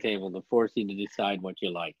cupping table to force you to decide what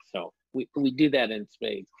you like. So we do that in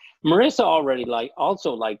spades. Marissa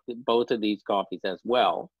also liked both of these coffees as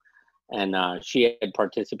well, and she had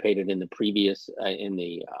participated in the previous in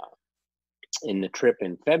the trip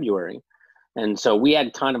in February, and so we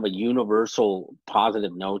had kind of a universal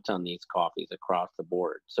positive notes on these coffees across the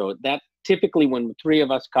board. So that typically when the 3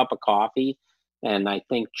 of us cup a coffee, and I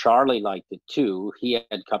think Charlie liked it too, he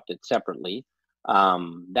had cupped it separately.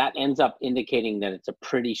 That ends up indicating that it's a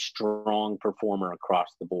pretty strong performer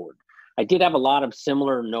across the board. I did have a lot of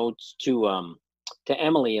similar notes to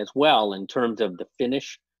Emily as well in terms of the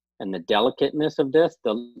finish and the delicateness of this.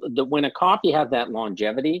 When a coffee has that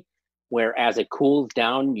longevity, where as it cools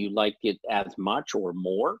down, you like it as much or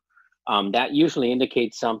more, that usually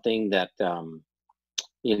indicates something that,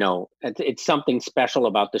 it's something special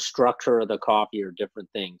about the structure of the coffee or different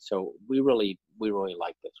things. So we really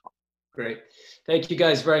like this one. Great. Thank you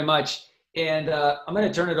guys very much. And I'm going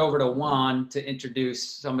to turn it over to Juan to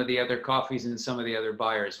introduce some of the other coffees and some of the other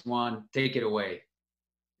buyers. Juan, take it away.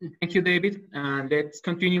 Thank you, David. Let's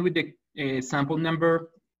continue with the sample number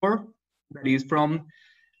 4, that is from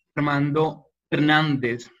Armando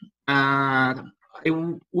Hernandez. I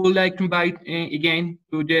would like to invite again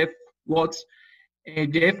to Jeff Watts.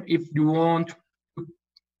 Jeff, if you want to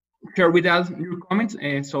share with us your comments,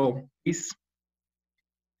 so please.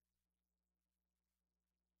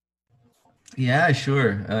 Yeah,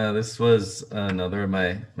 sure. This was another of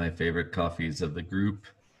my favorite coffees of the group.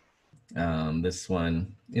 This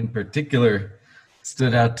one in particular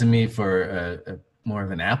stood out to me for a more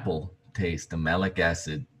of an apple taste, a malic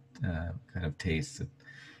acid kind of taste. It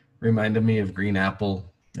reminded me of green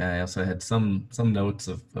apple. I also had some notes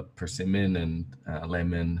of persimmon and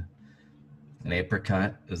lemon and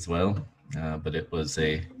apricot as well. But it was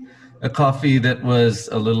a coffee that was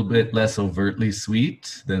a little bit less overtly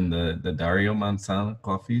sweet than the Dario Manzana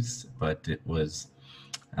coffees, but it was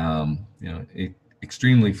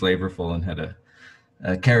extremely flavorful and had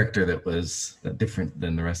a character that was different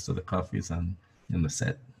than the rest of the coffees in the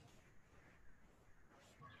set.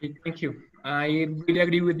 Thank you. I really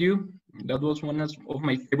agree with you. That was one of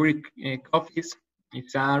my favorite coffees.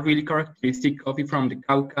 It's a really characteristic coffee from the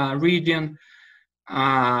Cauca region.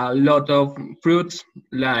 A lot of fruits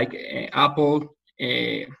like apple,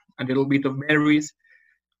 a little bit of berries,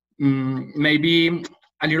 maybe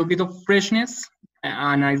a little bit of freshness.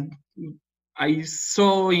 And I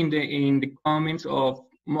saw in the comments of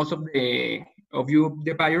most of you,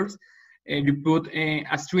 the buyers, you put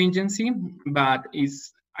astringency, but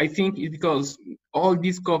I think it's because all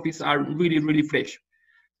these coffees are really, really fresh.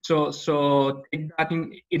 So take that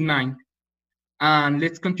in mind. And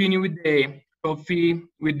let's continue with the coffee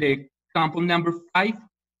with the sample number 5,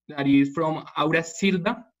 that is from Aura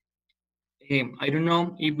Silva. I don't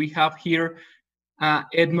know if we have here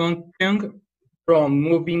Edmond Kung from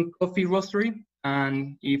Moving Coffee Roastery,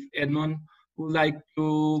 and if Edmond would like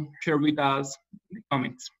to share with us the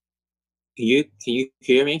comments. Can you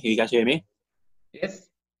hear me? Can you guys hear me? Yes.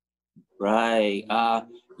 Right.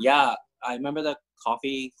 Yeah, I remember the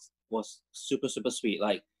coffee was super sweet.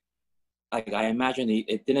 Like I imagine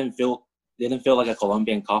it didn't feel like a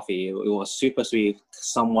Colombian coffee. It was super sweet,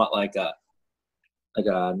 somewhat like a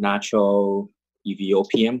natural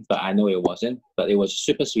Ethiopian, but I know it wasn't. But it was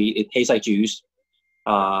super sweet. It tastes like juice,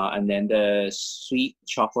 and then the sweet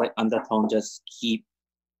chocolate undertone just keep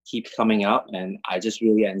coming up, and I just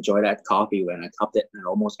really enjoyed that coffee when I cupped it and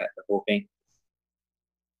almost had the whole thing.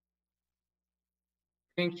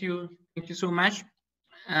 Thank you so much.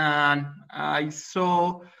 And I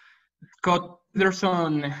saw Scott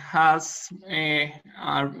Peterson has a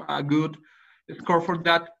good score for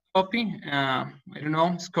that coffee. I don't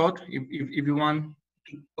know, Scott, if you want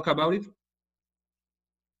to talk about it.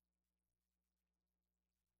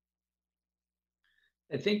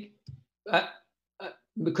 I think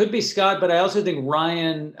it could be Scott, but I also think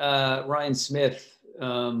Ryan Smith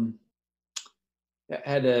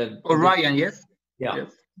had a. Oh, Ryan, yes. Yeah.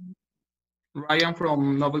 Yes. Ryan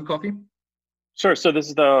from Noble Coffee. Sure. So this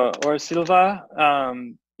is the Ora Silva.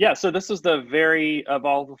 Yeah. So this is the of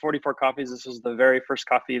all the 44 coffees, this is the very first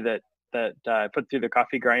coffee that I put through the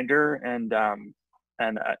coffee grinder, and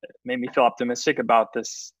made me feel optimistic about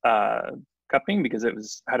this cupping because it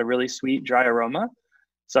had a really sweet, dry aroma.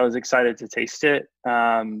 So I was excited to taste it.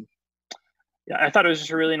 Yeah, I thought it was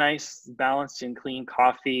just a really nice, balanced and clean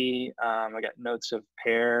coffee. I got notes of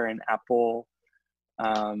pear and apple.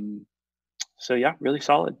 So yeah, really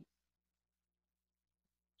solid.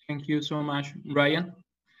 Thank you so much, Ryan.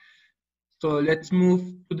 So let's move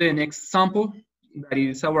to the next sample. That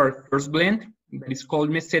is our first blend. That is called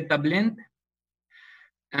Meseta Blend.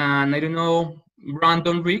 And I don't know,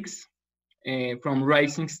 Brandon Riggs from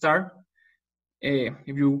Rising Star. If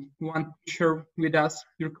you want to share with us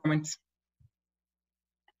your comments.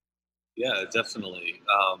 Yeah, definitely.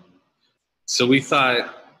 So we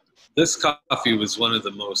thought this coffee was one of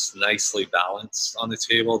the most nicely balanced on the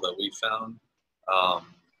table that we found.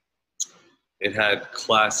 It had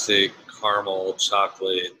classic caramel,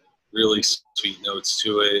 chocolate, really sweet notes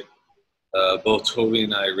to it. Both Toby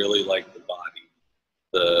and I really liked the body,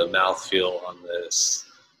 the mouthfeel on this.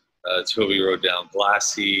 Toby wrote down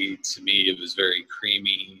glassy. To me, it was very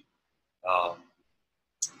creamy.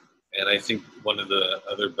 And I think one of the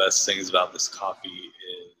other best things about this coffee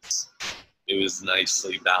is it was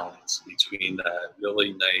nicely balanced between that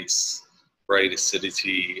really nice, bright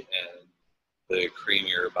acidity and the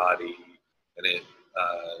creamier body. And it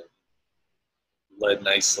led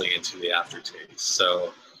nicely into the aftertaste.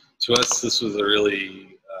 So to us, this was a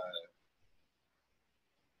really,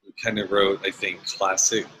 we kind of wrote, I think,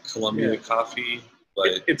 classic Colombia coffee.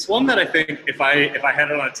 But it's one that I think if I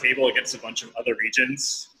had it on a table against a bunch of other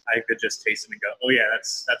regions, I could just taste it and go, oh yeah,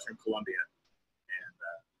 that's from Colombia. And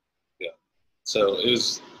yeah, so it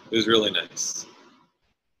was really nice.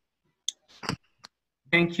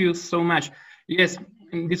 Thank you so much. Yes,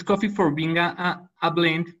 this coffee, for being a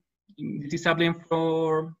blend, this is a blend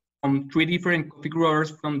from 3 different coffee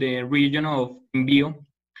growers from the region of Quindío.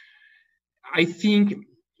 I think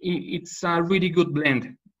it's a really good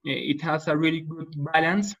blend. It has a really good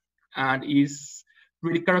balance and is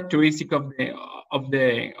really characteristic of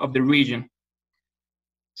the region.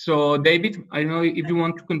 So David, I don't know if you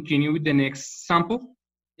want to continue with the next sample.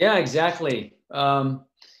 Yeah, exactly.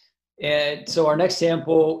 And so our next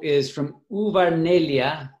sample is from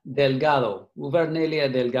Uvarnelia Delgado.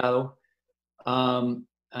 Uvarnelia Delgado,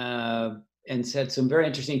 and said some very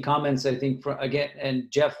interesting comments, I think, again, and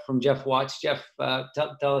Jeff Watts. Jeff,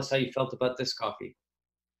 tell us how you felt about this coffee.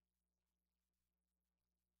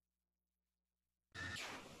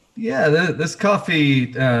 Yeah, this coffee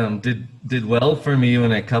did well for me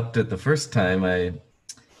when I cupped it the first time.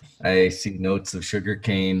 I see notes of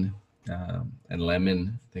sugarcane and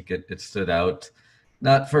lemon. I think it stood out,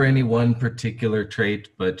 not for any one particular trait,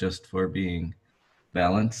 but just for being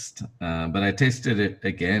balanced. But I tasted it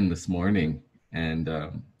again this morning, and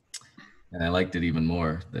I liked it even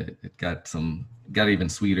more. It got even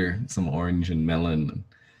sweeter, some orange and melon, and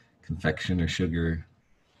confection or sugar.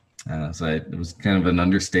 So it was kind of an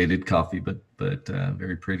understated coffee, but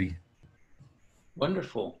very pretty.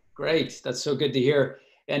 Wonderful, great. That's so good to hear,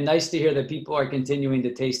 and nice to hear that people are continuing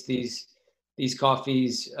to taste these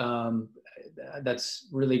coffees. That's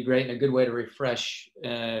really great and a good way to refresh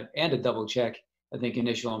and to double check, I think,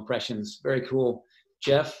 initial impressions. Very cool,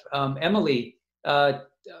 Jeff. Emily,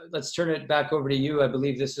 let's turn it back over to you. I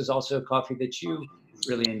believe this is also a coffee that you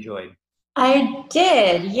really enjoyed. I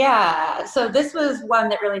did, yeah. So this was one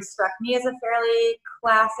that really struck me as a fairly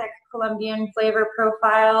classic Colombian flavor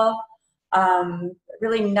profile.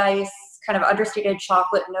 Really nice, kind of understated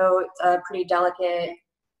chocolate note, pretty delicate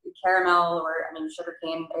caramel, or I mean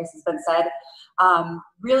sugarcane, as has been said.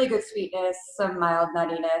 Really good sweetness, some mild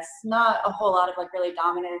nuttiness, not a whole lot of like really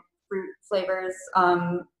dominant fruit flavors,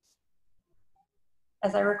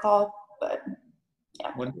 as I recall, but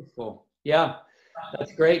yeah. Wonderful, yeah.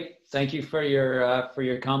 That's great. Thank you for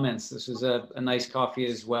your comments. This was a nice coffee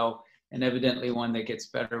as well, and evidently one that gets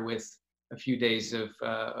better with a few days of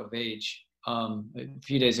age. A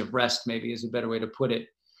few days of rest, maybe, is a better way to put it.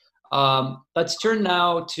 Let's turn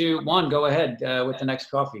now to Juan. Go ahead with the next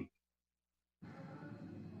coffee.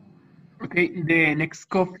 Okay, the next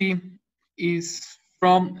coffee is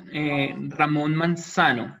from Ramon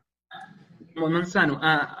Manzano. Ramon Manzano.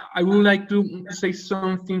 I would like to say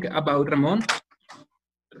something about Ramon.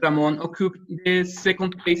 Ramon occupied the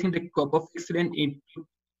second place in the Cup of Excellence in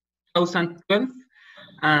 2012,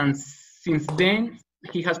 and since then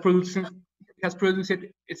he has produced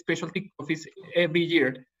specialty coffees every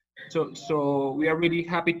year. So we are really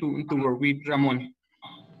happy to work with Ramon.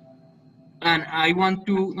 And I want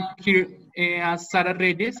to hear Sara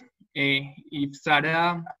Reyes. If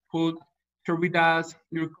Sara could share with us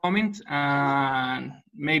your comments, and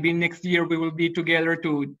maybe next year we will be together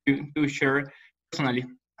to share personally.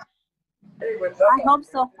 I hope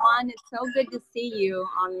so, Juan. It's so good to see you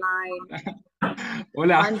online.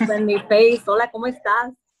 Hola. Friendly face. Hola, ¿cómo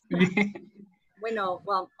estás? Bueno,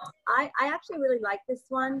 well, I actually really like this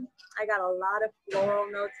one. I got a lot of floral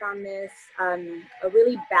notes on this. A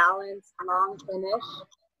really balanced, long finish.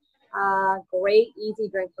 Great, easy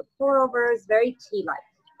drink for pour-overs. Very tea-like.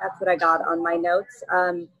 That's what I got on my notes.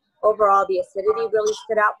 Overall, the acidity really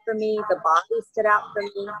stood out for me. The body stood out for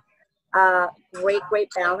me. Great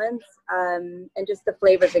balance. And just the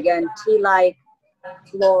flavors again, tea-like,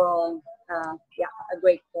 floral. Yeah, a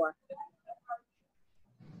great pour.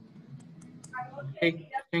 Okay,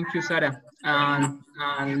 thank you, Sarah.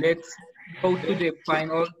 And let's go to the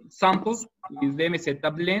final sample. Is the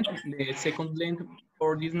Meseta blend, the second blend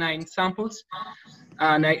for these 9 samples.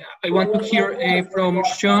 And I want to hear from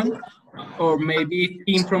Sean, or maybe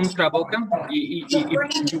Tim from Traboca,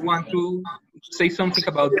 if you want to say something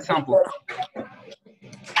about the sample.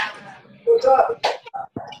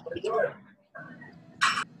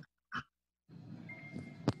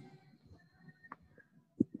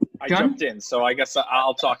 I jumped in, so I guess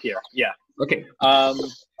I'll talk here. Yeah. Okay.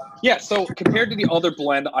 Yeah, so compared to the other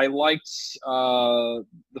blend, I liked the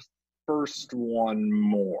first one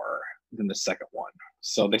more than the second one.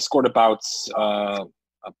 So they scored about a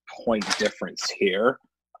point difference here.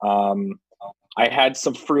 I had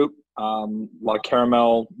some fruit, a lot of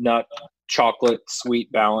caramel, nut, chocolate,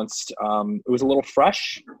 sweet, balanced. It was a little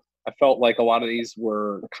fresh. I felt like a lot of these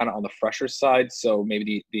were kind of on the fresher side, so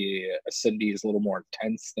maybe the acidity is a little more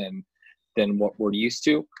intense than what we're used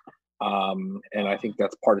to, and I think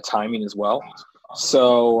that's part of timing as well.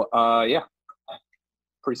 So yeah,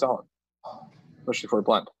 pretty solid, especially for a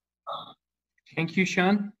blend. Thank you,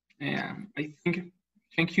 Sean. I think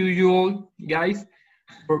thank you all guys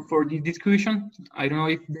for this discussion. I don't know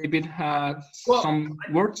if David has some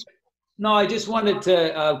words. No, I just wanted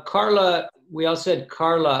to, Carla. We all said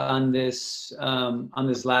Carla on this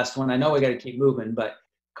last one. I know we got to keep moving, but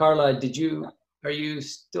Carla, are you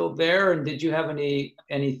still there? And did you have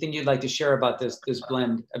anything you'd like to share about this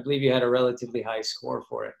blend? I believe you had a relatively high score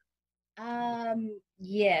for it.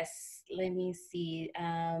 Yes. Let me see.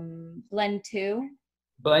 Blend 2.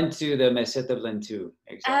 Blend 2, the Meseta Blend 2.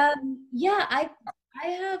 Exactly. Yeah, I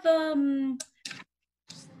have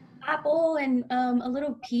apple and a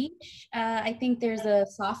little peach. I think there's a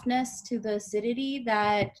softness to the acidity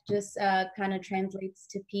that just kind of translates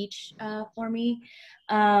to peach for me.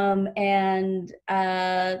 And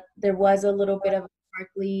there was a little bit of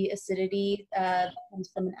sparkly acidity that comes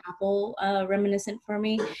from an apple reminiscent for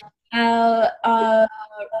me.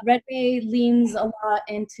 Red Bay leans a lot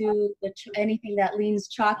into anything that leans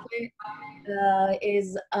chocolate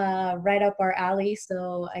is right up our alley.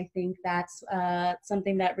 So I think that's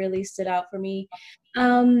something that really stood out for me.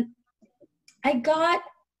 I got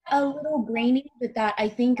a little grainy, but that I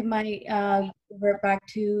think might revert back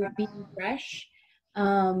to being fresh.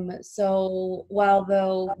 So while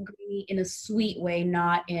though grainy in a sweet way,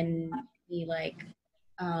 not in the like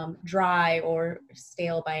dry or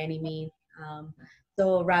stale by any means.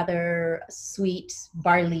 So rather sweet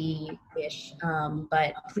barley-ish,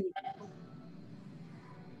 but please.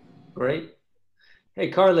 Great. Hey,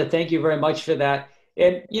 Carla, thank you very much for that.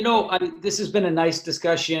 And, this has been a nice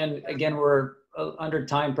discussion. Again, we're under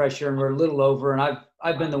time pressure and we're a little over. And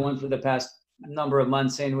I've been the one for the past number of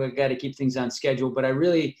months saying we've got to keep things on schedule. But I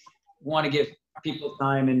really want to give people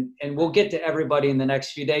time, and we'll get to everybody in the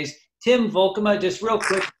next few days. Tim Volkema, just real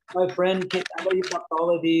quick, my friend, I know you got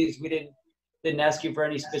all of these. We didn't ask you for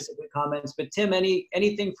any specific comments, but Tim,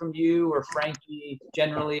 anything from you or Frankie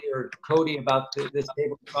generally or Cody about this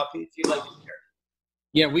table of coffee, if you'd like to share?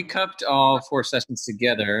 Yeah, we cupped all 4 sessions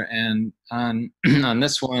together, and on on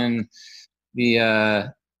this one, the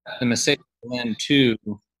Meseta Blend 2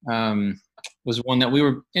 was one that we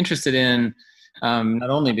were interested in, not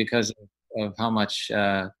only because of how much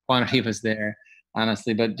quantity was there,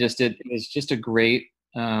 honestly, but it was just a great.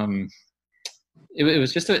 It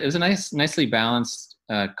was a nicely balanced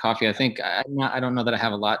coffee. I think I don't know that I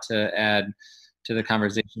have a lot to add to the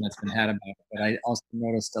conversation that's been had about it, but I also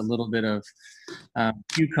noticed a little bit of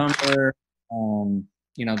cucumber,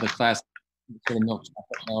 the classic sort of milk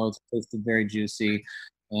chocolate notes, tasted very juicy,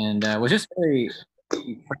 and was just very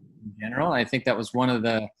in general. I think that was one of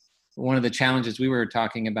the challenges we were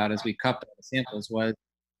talking about as we cupped all the samples was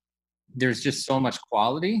there's just so much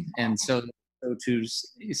quality, and so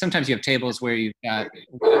sometimes you have tables where you've got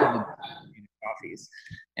coffees,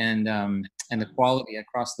 and the quality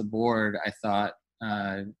across the board, I thought,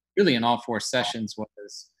 really in all 4 sessions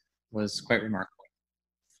was quite remarkable.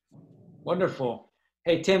 Wonderful.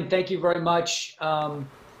 Hey, Tim, thank you very much.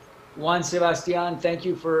 Juan Sebastian, thank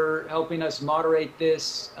you for helping us moderate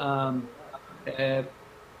this.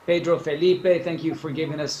 Pedro Felipe, thank you for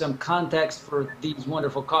giving us some context for these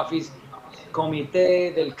wonderful coffees.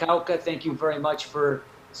 Comité del Cauca, thank you very much for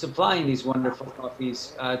supplying these wonderful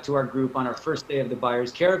coffees to our group on our first day of the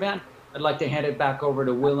Buyer's Caravan. I'd like to hand it back over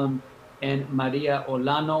to Willem and Maria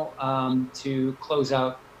Olano to close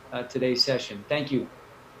out today's session. Thank you.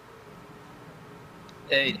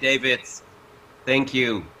 Hey, David, thank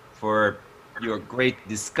you for your great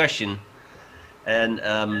discussion. And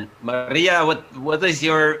Maria, what is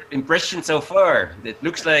your impression so far? It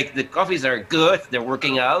looks like the coffees are good. They're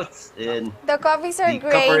working out. And the coffees are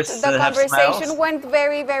great. The conversation went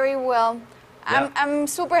very, very well. Yeah. I'm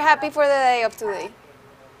super happy for the day of today.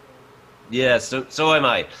 Yeah, so am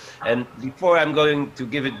I. And before I'm going to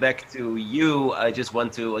give it back to you, I just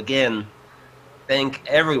want to again thank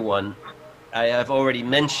everyone. I have already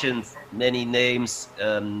mentioned many names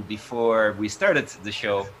before we started the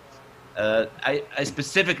show. I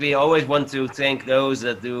specifically always want to thank those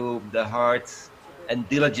that do the hard and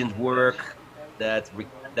diligent work that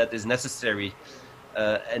is necessary.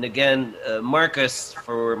 And again, Marcus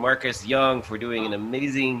Young for doing an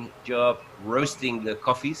amazing job roasting the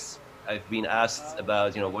coffees. I've been asked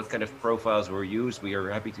about what kind of profiles were used. We are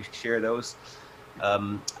happy to share those.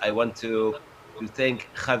 I want to thank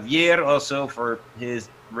Javier also for his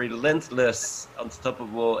relentless,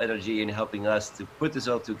 unstoppable energy in helping us to put this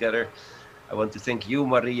all together. I want to thank you,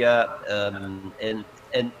 Maria,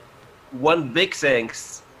 and one big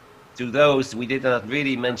thanks to those we did not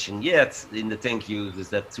really mention yet in the thank yous is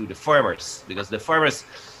that to the farmers, because the farmers,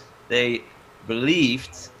 they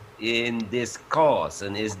believed in this cause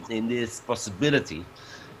and in this possibility.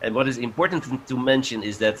 And what is important to mention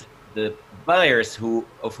is that the buyers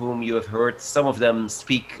of whom you have heard some of them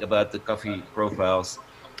speak about the coffee profiles,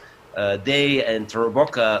 they and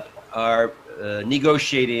Toroboka are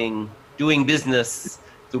negotiating, doing business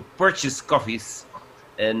to purchase coffees,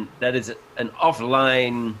 and that is an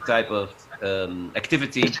offline type of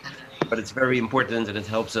activity, but it's very important and it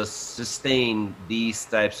helps us sustain these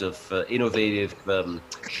types of innovative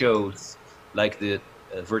shows like the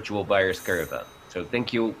Virtual Buyers Caravan. So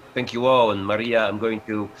thank you all, and Maria, I'm going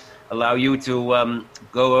to allow you to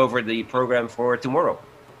go over the program for tomorrow.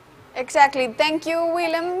 Exactly. Thank you,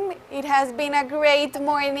 Willem. It has been a great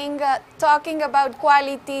morning talking about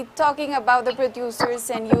quality, talking about the producers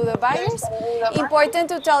and you, the buyers. Important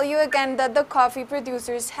to tell you again that the coffee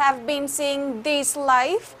producers have been seeing this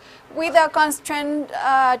live with a constant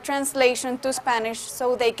translation to Spanish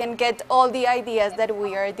so they can get all the ideas that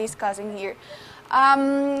we are discussing here.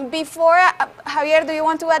 Before, Javier, do you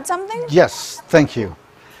want to add something? Yes, thank you.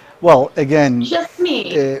 Well, again, Just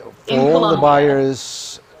me for in all the Colombia.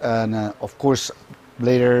 buyers, and of course,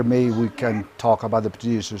 later maybe we can talk about the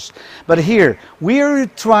producers. But here, we are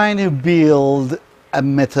trying to build a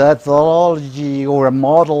methodology or a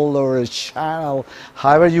model or a channel,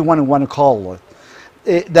 however you want to call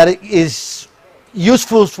it, that is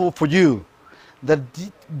useful for you, that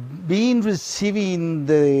receiving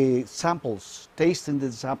the samples, tasting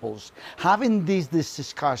the samples, having these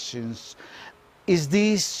discussions. Is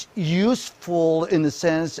this useful in the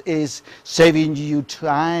sense is saving you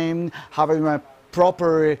time, having a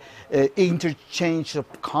proper interchange of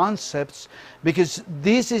concepts? Because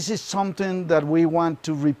this is something that we want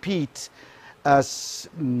to repeat as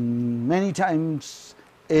many times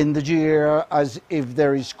in the year as if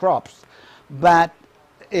there is crops. But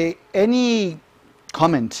any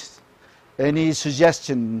comment, any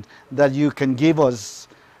suggestion that you can give us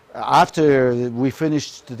after we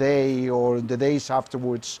finish today or the days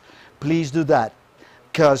afterwards, please do that,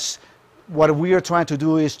 because what we are trying to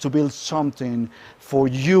do is to build something for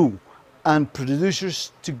you and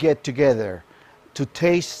producers to get together, to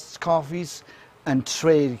taste coffees and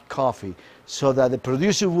trade coffee, so that the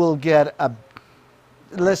producer will get a,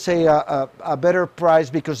 let's say, a better price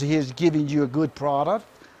because he is giving you a good product.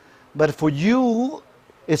 But for you,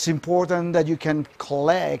 it's important that you can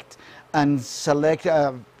collect and select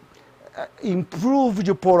improve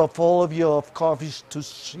your portfolio of coffees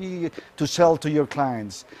to sell to your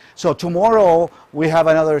clients. So tomorrow we have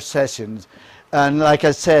another session, and like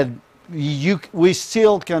I said, we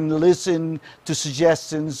still can listen to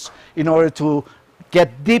suggestions in order to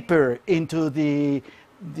get deeper into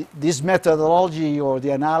this methodology or the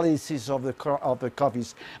analysis of the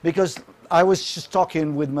coffees. Because I was just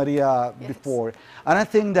talking with Maria before, and I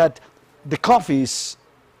think that the coffees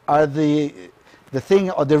are the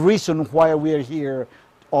thing or the reason why we are here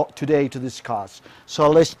today to discuss. So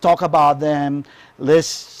let's talk about them.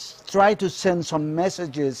 Let's try to send some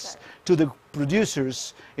messages to the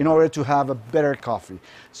producers in order to have a better coffee.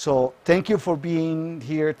 So thank you for being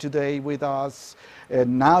here today with us.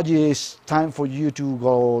 And now it's time for you to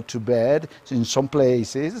go to bed in some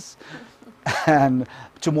places. And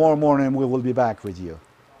tomorrow morning we will be back with you.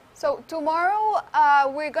 So tomorrow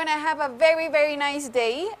we're going to have a very, very nice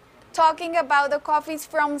day talking about the coffees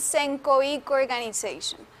from Sencoic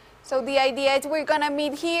organization. So the idea is we're going to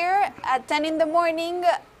meet here at 10 in the morning,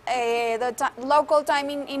 local time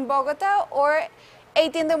in Bogota, or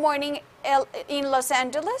 8 in the morning in Los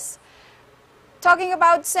Angeles. Talking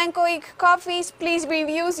about Sencoic coffees, please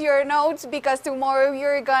review your notes because tomorrow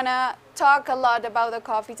you're going to talk a lot about the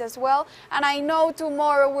coffees as well. And I know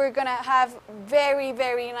tomorrow we're going to have very,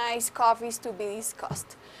 very nice coffees to be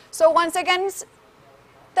discussed. So once again,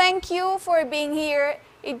 thank you for being here.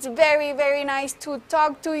 It's very, very nice to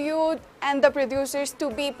talk to you and the producers to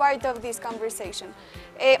be part of this conversation.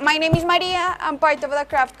 My name is Maria. I'm part of the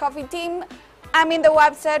Craft Coffee team. I'm in the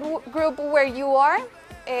WhatsApp group where you are.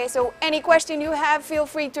 So any question you have, feel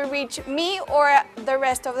free to reach me or the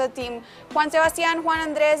rest of the team. Juan Sebastián, Juan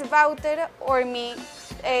Andres, Wouter, or me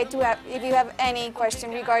if you have any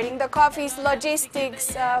question regarding the coffees,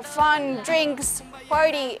 logistics, fun, drinks,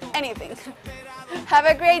 party, anything. Have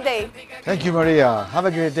a great day. Thank you, Maria. Have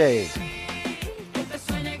a great day.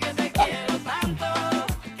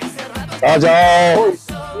 Chao,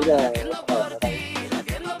 chao.